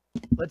artistic.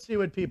 Let's see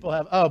what people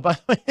have. Oh, by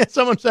the way,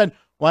 someone said,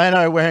 why am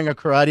I wearing a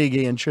karate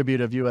gi in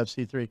tribute of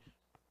UFC 3?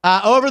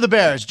 Over the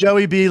Bears.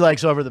 Joey B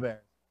likes over the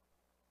Bears.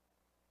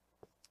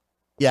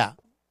 Yeah.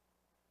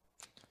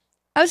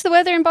 How's the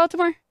weather in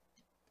Baltimore?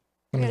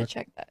 I'm going to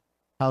check that.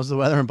 How's the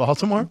weather in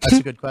Baltimore? That's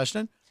a good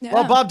question. Yeah.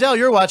 Well, Bob Dell,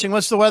 you're watching.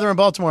 What's the weather in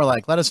Baltimore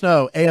like? Let us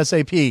know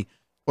ASAP.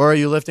 Or are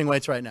you lifting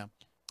weights right now?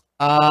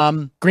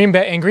 Green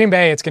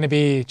Bay, it's going to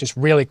be just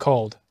really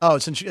cold. Oh,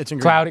 it's in Green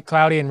Bay.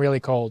 Cloudy and really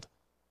cold.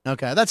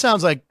 Okay, that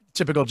sounds like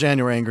typical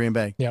January in Green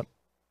Bay. Yep.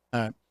 All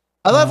right.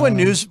 I love when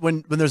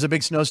there's a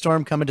big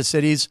snowstorm coming to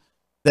cities,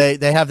 they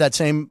have that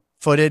same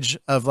footage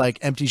of like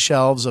empty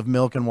shelves of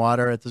milk and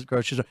water at the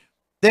grocery store.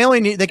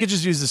 They could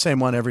just use the same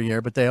one every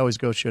year, but they always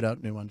go shoot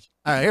out new ones.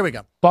 All right, here we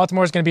go.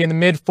 Baltimore's going to be in the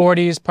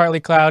mid-40s, partly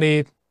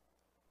cloudy.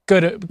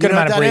 Good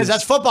amount of breeze.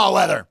 That's football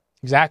weather.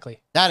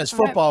 Exactly. That is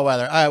football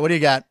weather. All right, what do you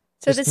got?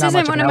 So this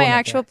isn't one of my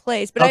actual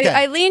plays, but okay.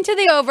 I lean to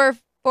the over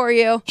for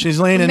you. She's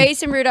leaning.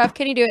 Mason Rudolph,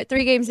 can you do it?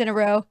 3 games in a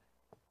row.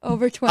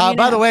 Over 20.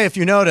 By the way, if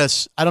you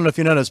notice, I don't know if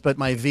you noticed, but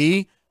my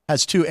V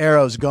has 2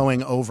 arrows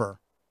going over.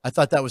 I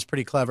thought that was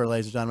pretty clever,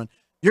 ladies and gentlemen.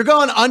 You're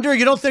going under.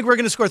 You don't think we're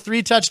going to score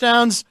 3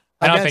 touchdowns?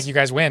 I don't think you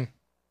guys win.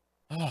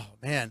 Oh,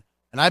 man.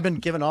 And I've been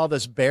given all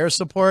this Bear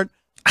support.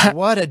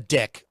 What a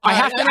dick. I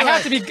have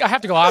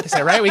to go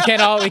opposite, right? We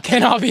can't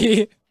all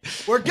be.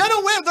 We're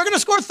gonna win. They're gonna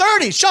score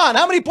 30. Sean,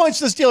 how many points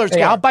does the Steelers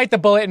score? I'll bite the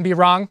bullet and be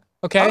wrong.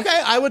 Okay.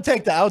 Okay, I would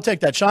take that. I would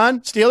take that.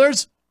 Sean,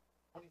 Steelers.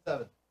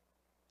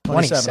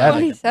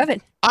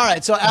 27. All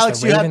right, so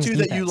Alex, you have 2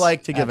 that you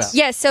like to give out.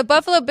 Yes, so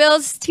Buffalo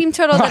Bills team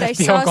total that I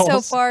saw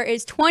so far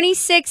is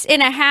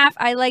 26.5.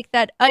 I like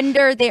that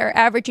under. They are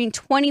averaging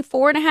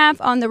 24.5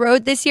 on the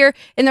road this year.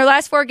 In their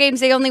last 4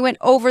 games, they only went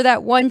over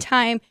that one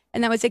time,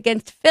 and that was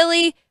against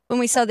Philly when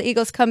we saw the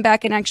Eagles come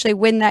back and actually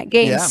win that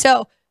game. Yeah.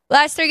 So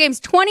last 3 games,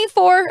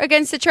 24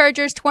 against the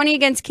Chargers, 20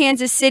 against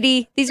Kansas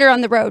City. These are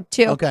on the road,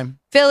 too. Okay.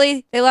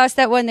 Philly, they lost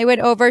that one. They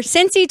went over.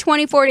 Cincy,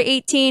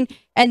 24-18,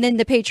 and then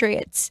the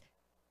Patriots.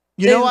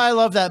 You know why I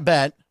love that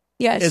bet?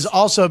 Yes. Is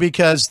also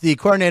because the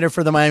coordinator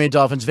for the Miami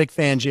Dolphins, Vic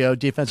Fangio,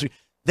 defensive,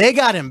 they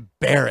got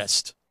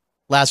embarrassed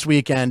last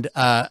weekend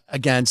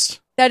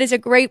against. That is a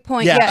great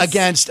point. Yeah,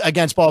 yes.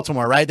 against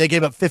Baltimore, right? They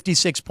gave up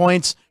 56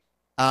 points.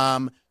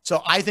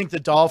 So I think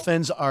the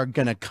Dolphins are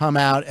going to come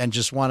out and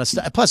just want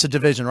to plus a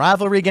division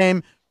rivalry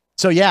game.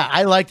 So yeah,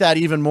 I like that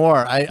even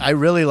more. I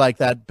really like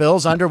that.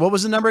 Bills under. What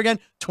was the number again?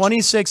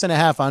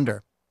 26.5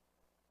 under.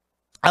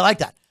 I like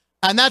that.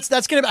 And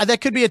that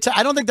could be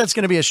I don't think that's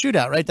going to be a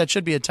shootout, right? That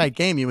should be a tight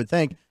game, you would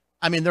think.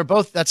 I mean, they're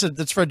both,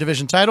 that's for a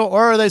division title,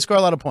 or they score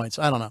a lot of points.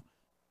 I don't know.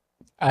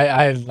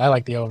 I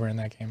like the over in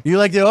that game. You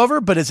like the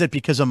over, but is it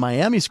because of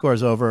Miami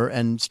scores over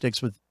and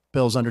sticks with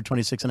Bills under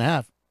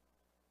 26.5?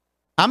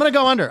 I'm going to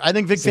go under. I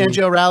think Vic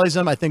Fangio rallies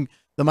them. I think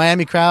the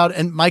Miami crowd,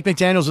 and Mike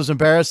McDaniels was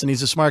embarrassed, and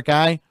he's a smart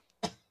guy.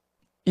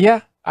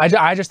 Yeah,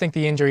 I just think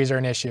the injuries are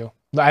an issue.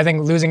 I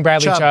think losing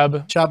Bradley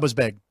Chubb. Chubb was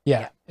big.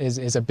 Yeah,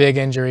 is a big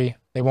injury.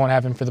 They won't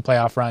have him for the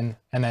playoff run.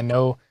 And then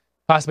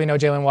possibly no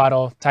Jalen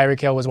Waddle.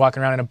 Tyreek Hill was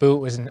walking around in a boot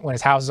when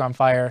his house was on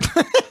fire.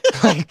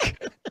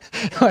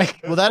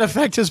 Will that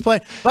affect his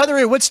play? By the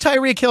way, what's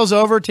Tyreek Hill's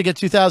over to get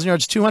 2,000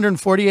 yards?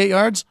 248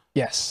 yards?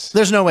 Yes.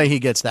 There's no way he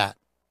gets that.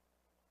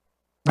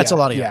 That's a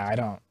lot of yards. Yeah, I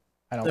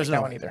don't like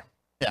that one either.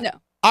 Yeah. No.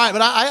 All right,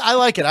 but I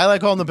like it. I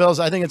like holding the Bills.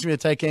 I think it's going to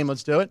be a tight game.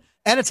 Let's do it.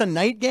 And it's a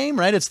night game,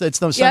 right? It's the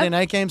Sunday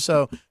night game,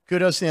 so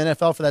kudos to the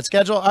NFL for that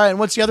schedule. All right, and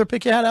what's the other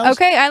pick you had, Alice?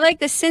 Okay, I like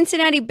the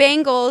Cincinnati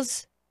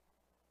Bengals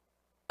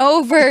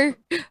over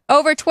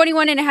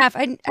 21.5.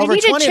 I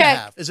need to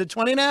check. Is it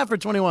 20.5 or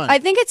 21? I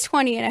think it's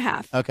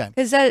 20.5. Okay.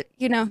 Because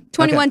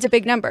 21's a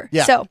big number.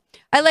 Yeah. So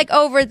I like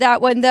over that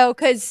one, though,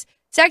 because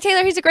Zach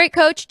Taylor, he's a great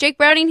coach. Jake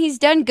Browning, he's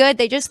done good.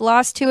 They just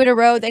lost 2 in a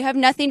row. They have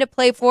nothing to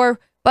play for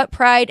but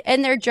pride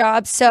and their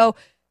jobs. So,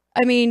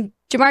 I mean,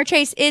 Jamar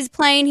Chase is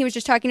playing. He was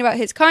just talking about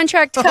his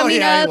contract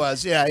coming up. He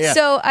was. Yeah.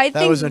 So I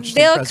think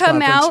they'll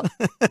come out.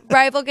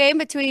 Rival game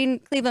between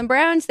Cleveland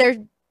Browns. They're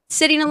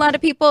sitting a lot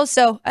of people.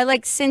 So I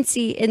like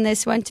Cincy in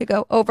this one to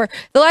go over.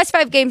 The last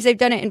 5 games, they've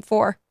done it in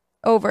 4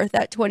 over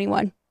that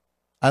 21.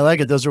 I like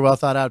it. Those are well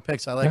thought out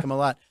picks. I like them a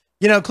lot.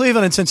 You know,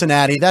 Cleveland and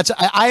Cincinnati,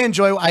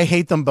 I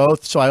hate them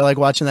both. So I like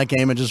watching that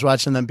game and just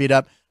watching them beat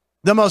up.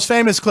 The most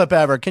famous clip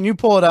ever. Can you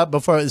pull it up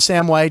before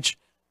Sam Wyche?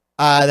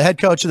 The head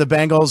coach of the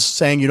Bengals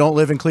saying you don't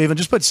live in Cleveland.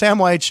 Just put Sam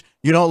Wyche,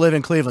 you don't live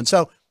in Cleveland.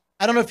 So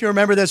I don't know if you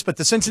remember this, but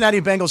the Cincinnati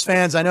Bengals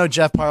fans, I know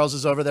Jeff Parles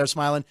is over there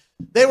smiling.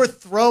 They were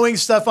throwing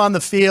stuff on the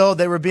field.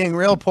 They were being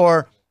real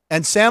poor.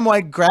 And Sam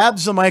Wyche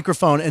grabs the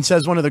microphone and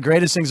says one of the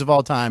greatest things of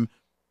all time.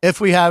 If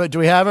we have it, do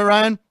we have it,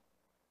 Ryan?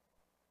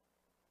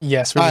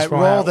 Yes. We just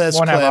won't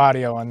have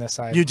audio on this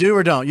side. You do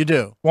or don't? You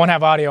do. Won't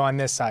have audio on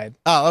this side.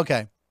 Oh,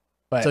 okay.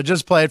 So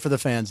just play it for the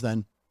fans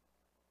then.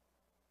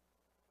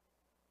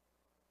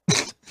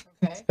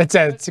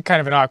 It's kind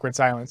of an awkward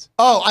silence.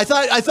 Oh, I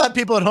thought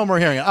people at home were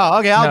hearing it. Oh,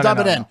 okay, I'll dub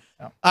it in.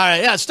 No. All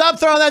right, yeah, stop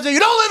throwing that. You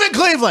don't live in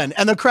Cleveland.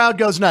 And the crowd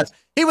goes nuts.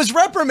 He was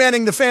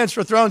reprimanding the fans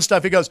for throwing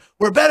stuff. He goes,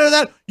 we're better than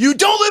that. You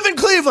don't live in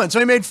Cleveland. So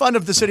he made fun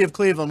of the city of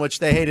Cleveland, which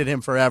they hated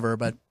him forever.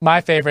 But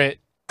my favorite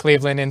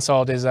Cleveland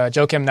insult is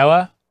Joakim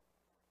Noah.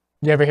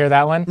 You ever hear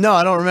that one? No,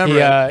 I don't remember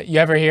it. You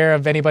ever hear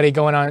of anybody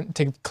going on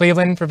to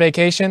Cleveland for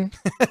vacation?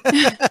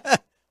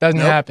 Doesn't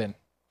happen.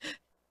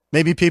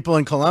 Maybe people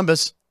in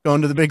Columbus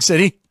going to the big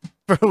city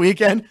for a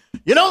weekend.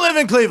 You don't live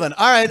in Cleveland.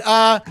 All right.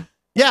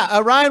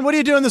 Ryan, what are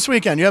you doing this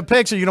weekend? You have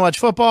picks? Are you going to watch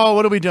football?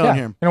 What are we doing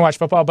here? I'm going to watch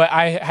football, but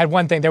I had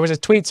one thing. There was a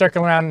tweet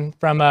circling around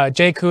from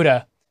Jay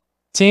Kuda.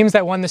 Teams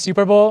to win the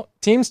Super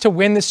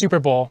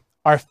Bowl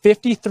are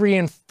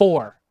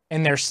 53-4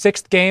 in their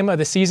 6th game of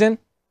the season.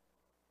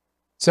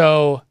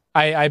 So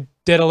I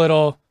did a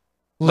little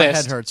list. My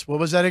head hurts. What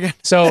was that again?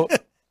 So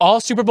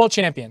all Super Bowl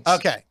champions.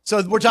 Okay.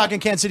 So we're talking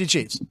Kansas City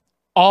Chiefs.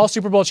 All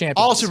Super Bowl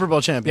champions. All Super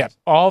Bowl champions.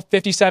 Yeah. All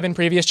 57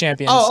 previous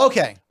champions. Oh,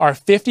 okay. Are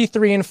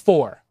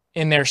 53-4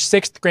 in their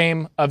 6th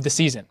game of the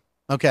season.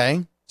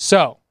 Okay.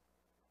 So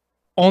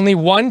only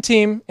one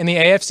team in the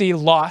AFC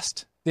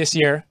lost this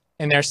year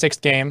in their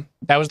 6th game.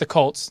 That was the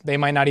Colts. They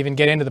might not even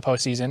get into the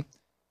postseason.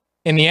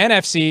 In the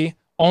NFC,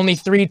 only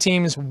 3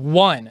 teams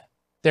won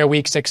their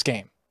Week 6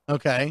 game.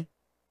 Okay.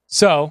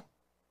 So,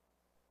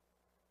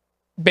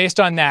 based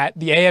on that,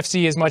 the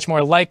AFC is much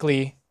more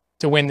likely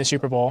to win the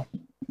Super Bowl.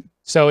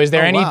 So, is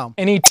there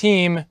any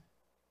team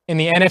in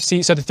the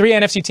NFC? So, the 3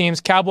 NFC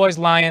teams: Cowboys,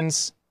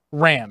 Lions,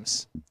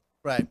 Rams.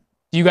 Right.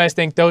 Do you guys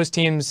think those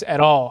teams at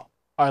all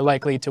are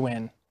likely to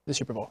win the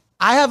Super Bowl?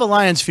 I have a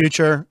Lions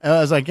future. I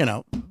was like,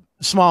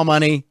 small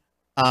money.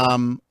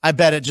 I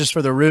bet it just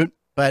for the root,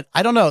 but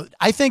I don't know.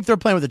 I think they're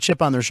playing with a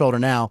chip on their shoulder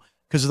now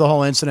because of the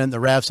whole incident, the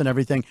refs and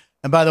everything.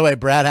 And by the way,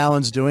 Brad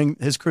Allen's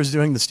his crew's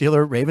doing the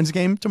Steeler-Ravens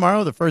game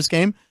tomorrow, the first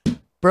game.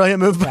 Brilliant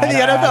move by the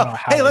NFL.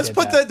 Hey, let's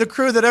put the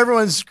crew that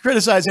everyone's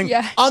criticizing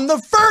on the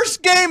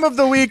first game of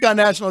the week on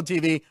national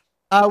TV.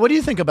 What do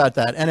you think about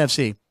that,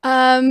 NFC?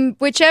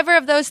 Whichever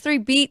of those 3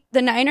 beat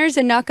the Niners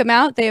and knock them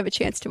out, they have a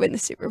chance to win the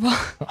Super Bowl.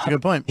 That's a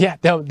good point. Yeah,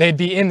 they'd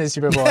be in the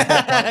Super Bowl at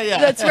that point. Yeah.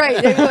 That's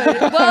right. They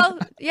would. Well,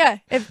 yeah,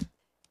 if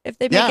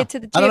they make it to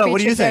the championship. I don't know. What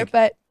do you think?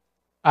 But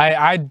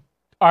I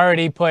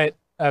already put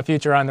a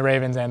future on the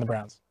Ravens and the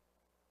Browns.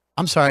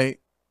 I'm sorry.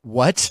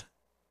 What?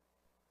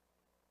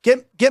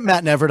 Get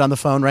Matt Neverett on the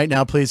phone right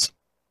now, please.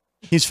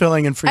 He's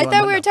filling in for you. I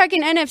thought we were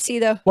talking NFC,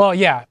 though. Well,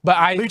 yeah,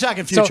 but you're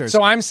talking futures.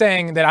 So I'm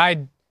saying that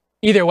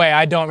either way,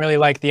 I don't really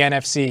like the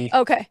NFC.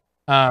 Okay.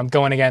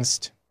 Going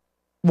against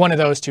one of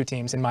those 2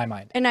 teams in my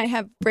mind. And I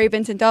have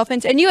Ravens and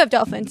Dolphins, and you have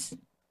Dolphins.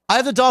 I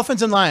have the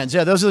Dolphins and Lions.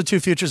 Yeah, those are the 2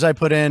 futures I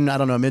put in. I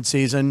don't know,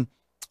 mid-season.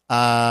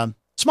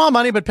 Small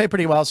money, but pay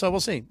pretty well. So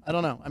we'll see. I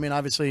don't know. I mean,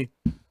 obviously,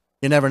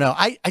 you never know.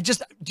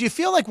 Do you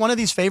feel like one of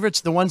these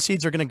favorites, the 1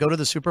 seeds, are going to go to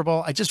the Super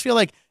Bowl? I just feel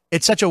like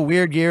it's such a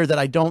weird year that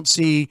I don't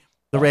see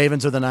the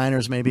Ravens or the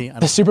Niners. Maybe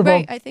the Super Bowl.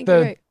 Right, I think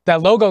you're right.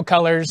 That logo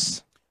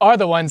colors are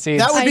the 1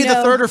 seeds. That would be the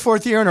 3rd or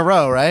 4th year in a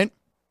row, right?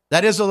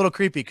 That is a little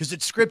creepy because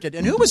it's scripted.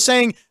 And who was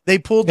saying they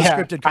pulled the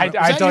scripted commercial?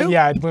 I don't.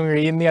 Yeah, when we were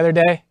eating the other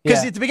day.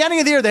 Because at the beginning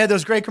of the year, they had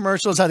those great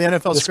commercials, how the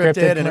NFL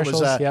scripted, and it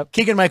was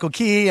Keegan-Michael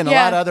Key and a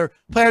lot of other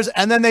players.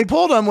 And then they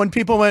pulled them when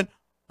people went,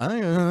 I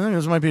think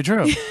this might be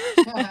true.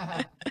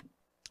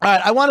 All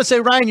right, I want to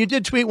say, Ryan, you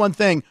did tweet one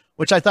thing,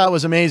 which I thought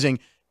was amazing.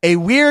 A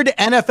weird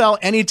NFL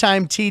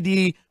anytime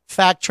TD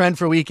fact trend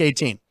for Week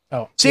 18.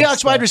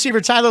 Seahawks wide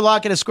receiver Tyler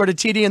Lockett has scored a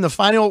TD in the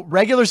final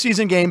regular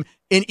season game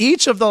in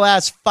each of the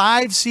last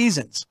 5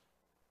 seasons.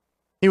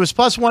 He was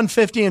plus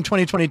 150 in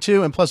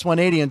 2022 and plus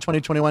 180 in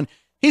 2021.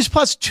 He's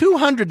plus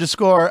 200 to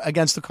score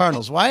against the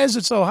Cardinals. Why is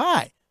it so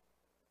high?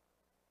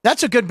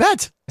 That's a good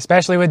bet.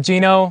 Especially with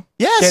Geno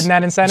getting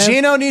that incentive.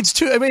 Geno needs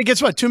he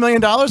gets what, $2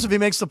 million if he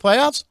makes the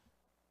playoffs?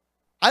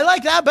 I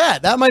like that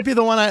bet. That might be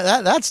the one.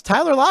 That's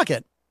Tyler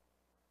Lockett.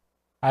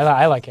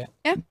 I like it.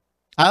 Yeah.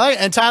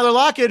 And Tyler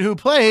Lockett, who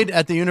played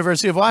at the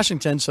University of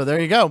Washington. So there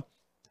you go.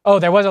 Oh,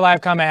 there was a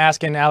live comment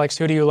asking Alex,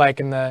 who do you like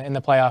in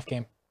the playoff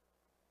game?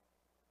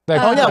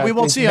 We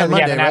won't see you on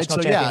Monday, right? So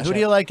who do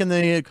you like in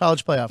the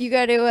college playoff? You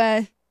got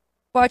to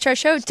watch our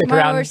show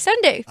tomorrow or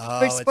Sunday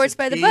for Sports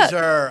by the Book.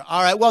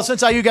 All right. Well,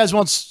 since you guys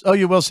won't,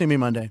 you will see me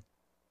Monday.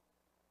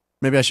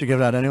 Maybe I should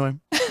give it out anyway.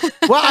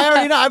 Well, I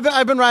already know.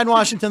 I've been riding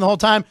Washington the whole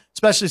time,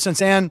 especially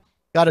since Ann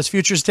got us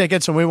futures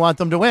tickets and we want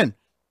them to win.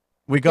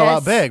 We go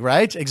out big,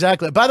 right?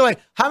 Exactly. By the way,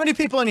 how many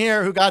people in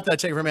here who got that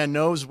ticket from Ann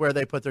knows where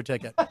they put their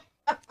ticket?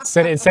 It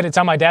said it's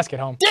on my desk at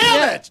home.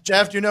 Damn it!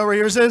 Jeff, do you know where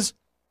yours is?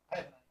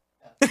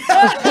 Do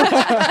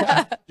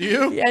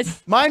you?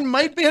 Yes. Mine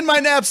might be in my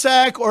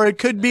knapsack, or it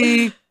could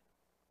be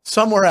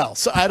somewhere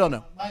else. I don't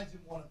know. Mine's in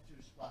one of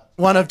 2 spots.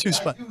 One of 2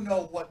 spots. I do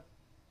know what.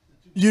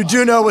 You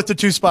do know what the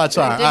 2 spots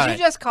are. Did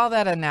you just call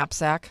that a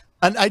knapsack?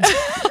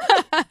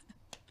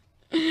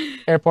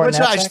 Airport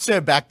knapsack? I should say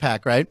a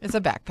backpack, right? It's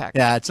a backpack.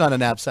 Yeah, it's not a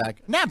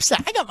knapsack.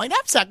 Knapsack. I got my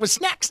knapsack with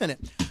snacks in it.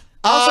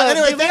 Also,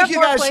 anyway, thank you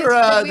guys for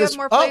do we have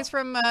more plays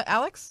from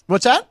Alex?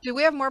 What's that? Do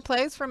we have more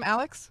plays from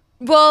Alex?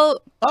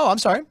 Well, I'm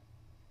sorry.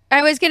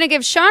 I was going to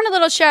give Sean a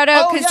little shout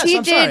out because he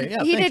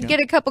did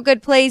get a couple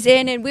good plays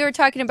in, and we were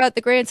talking about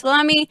the Grand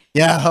Salami.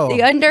 Yeah.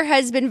 The under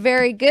has been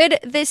very good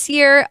this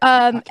year,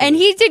 and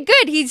he did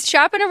good. He's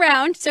shopping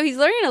around, so he's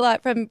learning a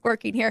lot from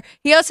working here.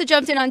 He also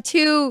jumped in on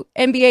 2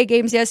 NBA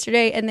games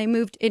yesterday, and they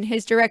moved in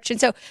his direction.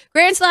 So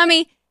Grand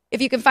Salami, if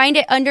you can find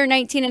it under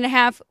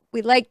 19.5,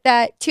 we like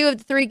that. 2 of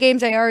the 3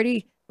 games I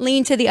already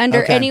lean to the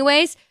under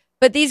anyways,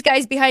 but these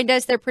guys behind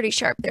us, they're pretty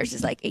sharp. Theirs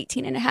is like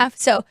 18.5,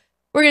 so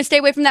we're going to stay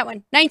away from that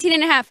one.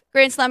 19.5,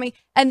 Grand Salami.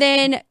 And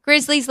then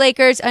Grizzlies,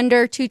 Lakers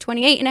under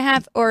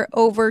 228.5 or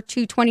over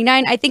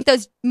 229. I think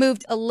those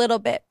moved a little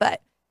bit,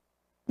 but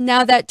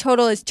now that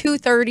total is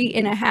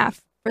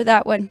 230.5 for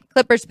that one.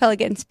 Clippers,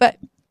 Pelicans, but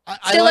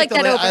still I like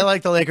that over. I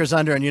like the Lakers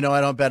under, and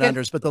I don't bet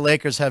unders, but the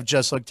Lakers have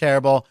just looked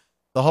terrible.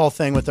 the whole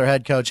thing with their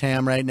head coach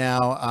Ham right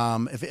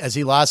now, as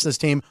he lost this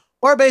team,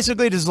 or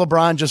basically does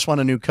LeBron just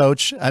want a new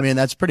coach? I mean,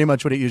 that's pretty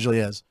much what it usually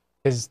is.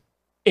 His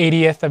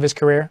 80th of his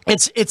career.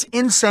 It's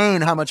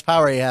insane how much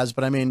power he has,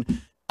 but I mean,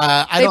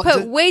 they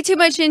put way too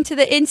much into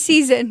the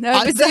in-season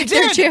of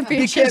their championship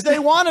because they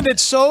wanted it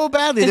so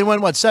badly. They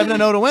went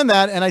 7-0 to win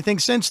that, and I think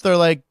since they're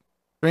like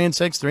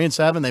 3-6,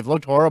 3-7, they've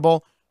looked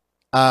horrible.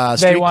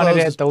 They wanted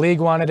it. The league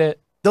wanted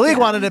it. The league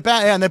wanted it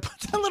bad, and they put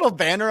that little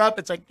banner up.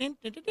 It's like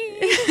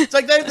it's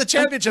like they have the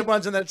championship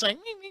ones, and then it's like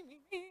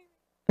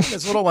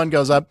this little one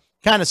goes up.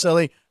 Kind of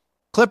silly.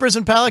 Clippers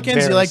and Pelicans.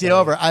 Very you like silly. the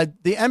over?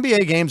 The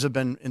NBA games have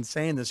been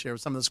insane this year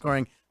with some of the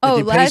scoring.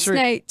 Last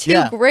night,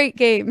 two great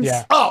games.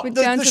 Yeah. Oh,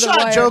 the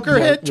shot Joker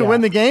hit to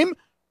win the game.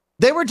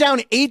 They were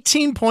down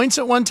 18 points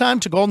at one time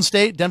to Golden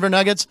State, Denver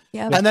Nuggets,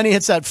 and then he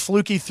hits that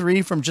fluky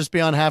three from just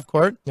beyond half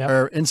court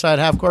or inside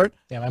half court.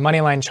 Yeah, my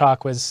money line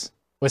chalk was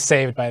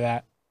saved by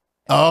that.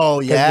 Oh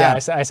yeah.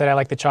 Yeah, I said I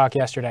liked the chalk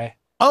yesterday.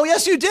 Oh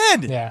yes, you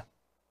did. Yeah,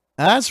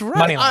 that's right.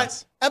 Money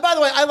lines. And by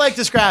the way, I like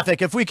this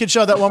graphic. If we could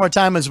show that one more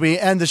time as we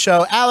end the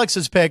show,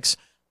 Alex's picks.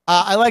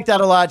 I like that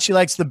a lot. She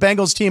likes the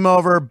Bengals team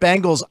over,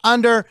 Bengals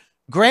under.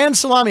 Grand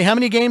Salami, how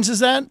many games is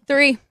that?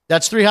 3.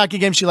 That's 3 hockey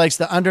games. She likes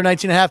the under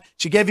 19.5.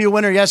 She gave you a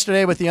winner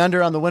yesterday with the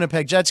under on the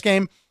Winnipeg Jets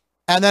game.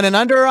 And then an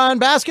under on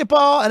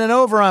basketball and an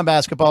over on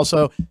basketball.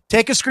 So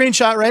take a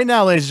screenshot right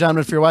now, ladies and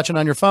gentlemen, if you're watching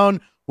on your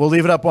phone. We'll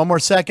leave it up one more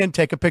second.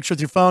 Take a picture with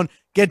your phone.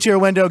 Get to your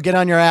window. Get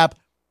on your app.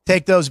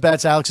 Take those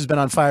bets. Alex has been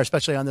on fire,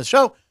 especially on this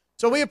show.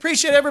 So we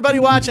appreciate everybody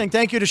watching.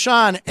 Thank you to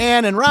Sean,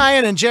 Ann, and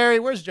Ryan, and Jerry.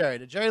 Where's Jerry?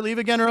 Did Jerry leave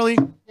again early?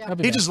 Yeah.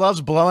 He just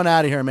loves blowing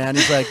out of here, man.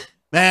 He's like,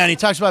 man, he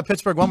talks about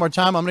Pittsburgh one more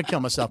time. I'm going to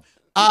kill myself.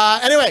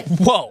 Anyway.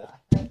 Whoa.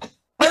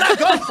 We're not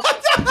going.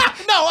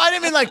 No, I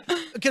didn't mean like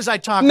because I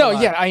talk. No, a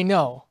lot. yeah, I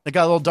know. It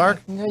got a little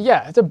dark.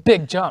 Yeah, it's a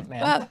big jump,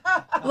 man.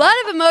 A lot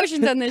of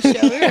emotions on this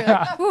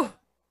show.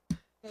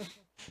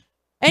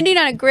 Ending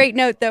on a great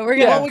note, though. We're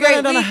gonna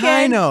end on a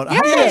high note.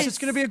 Yes, it's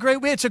gonna be a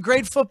great week. It's a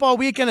great football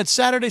weekend. It's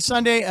Saturday,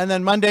 Sunday, and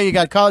then Monday you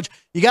got college.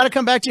 You got to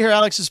come back to hear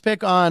Alex's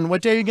pick on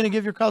what day are you going to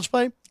give your college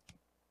play?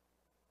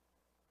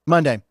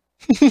 Monday.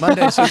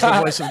 Monday, says the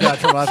voice of God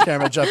from off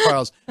camera, Jeff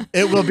Parles.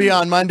 It will be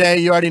on Monday.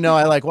 You already know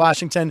I like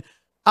Washington.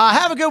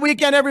 Have a good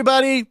weekend,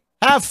 everybody.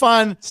 Have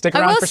fun. Stick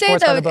around for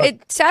Sports by the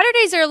Book.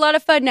 Saturdays are a lot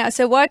of fun now.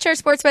 So watch our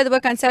Sports by the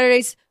Book on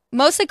Saturdays.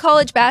 Mostly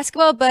college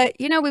basketball, but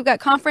we've got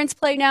conference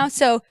play now.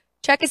 So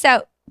check us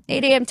out.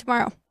 8 a.m.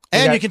 tomorrow.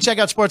 And you can check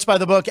out Sports by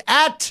the Book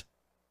at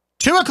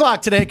 2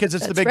 o'clock today because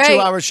it's the big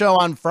 2-hour show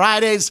on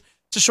Fridays.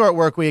 It's a short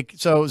work week.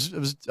 So it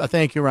was a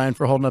thank you, Ryan,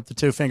 for holding up the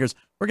 2 fingers.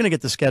 We're going to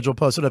get the schedule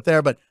posted up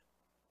there, but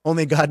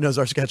only God knows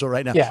our schedule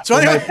right now. Yeah, so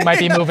anyway, might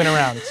be moving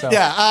around. So.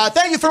 Yeah.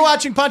 Thank you for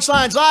watching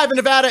Punchlines live in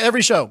Nevada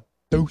every show.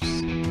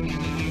 Deuce.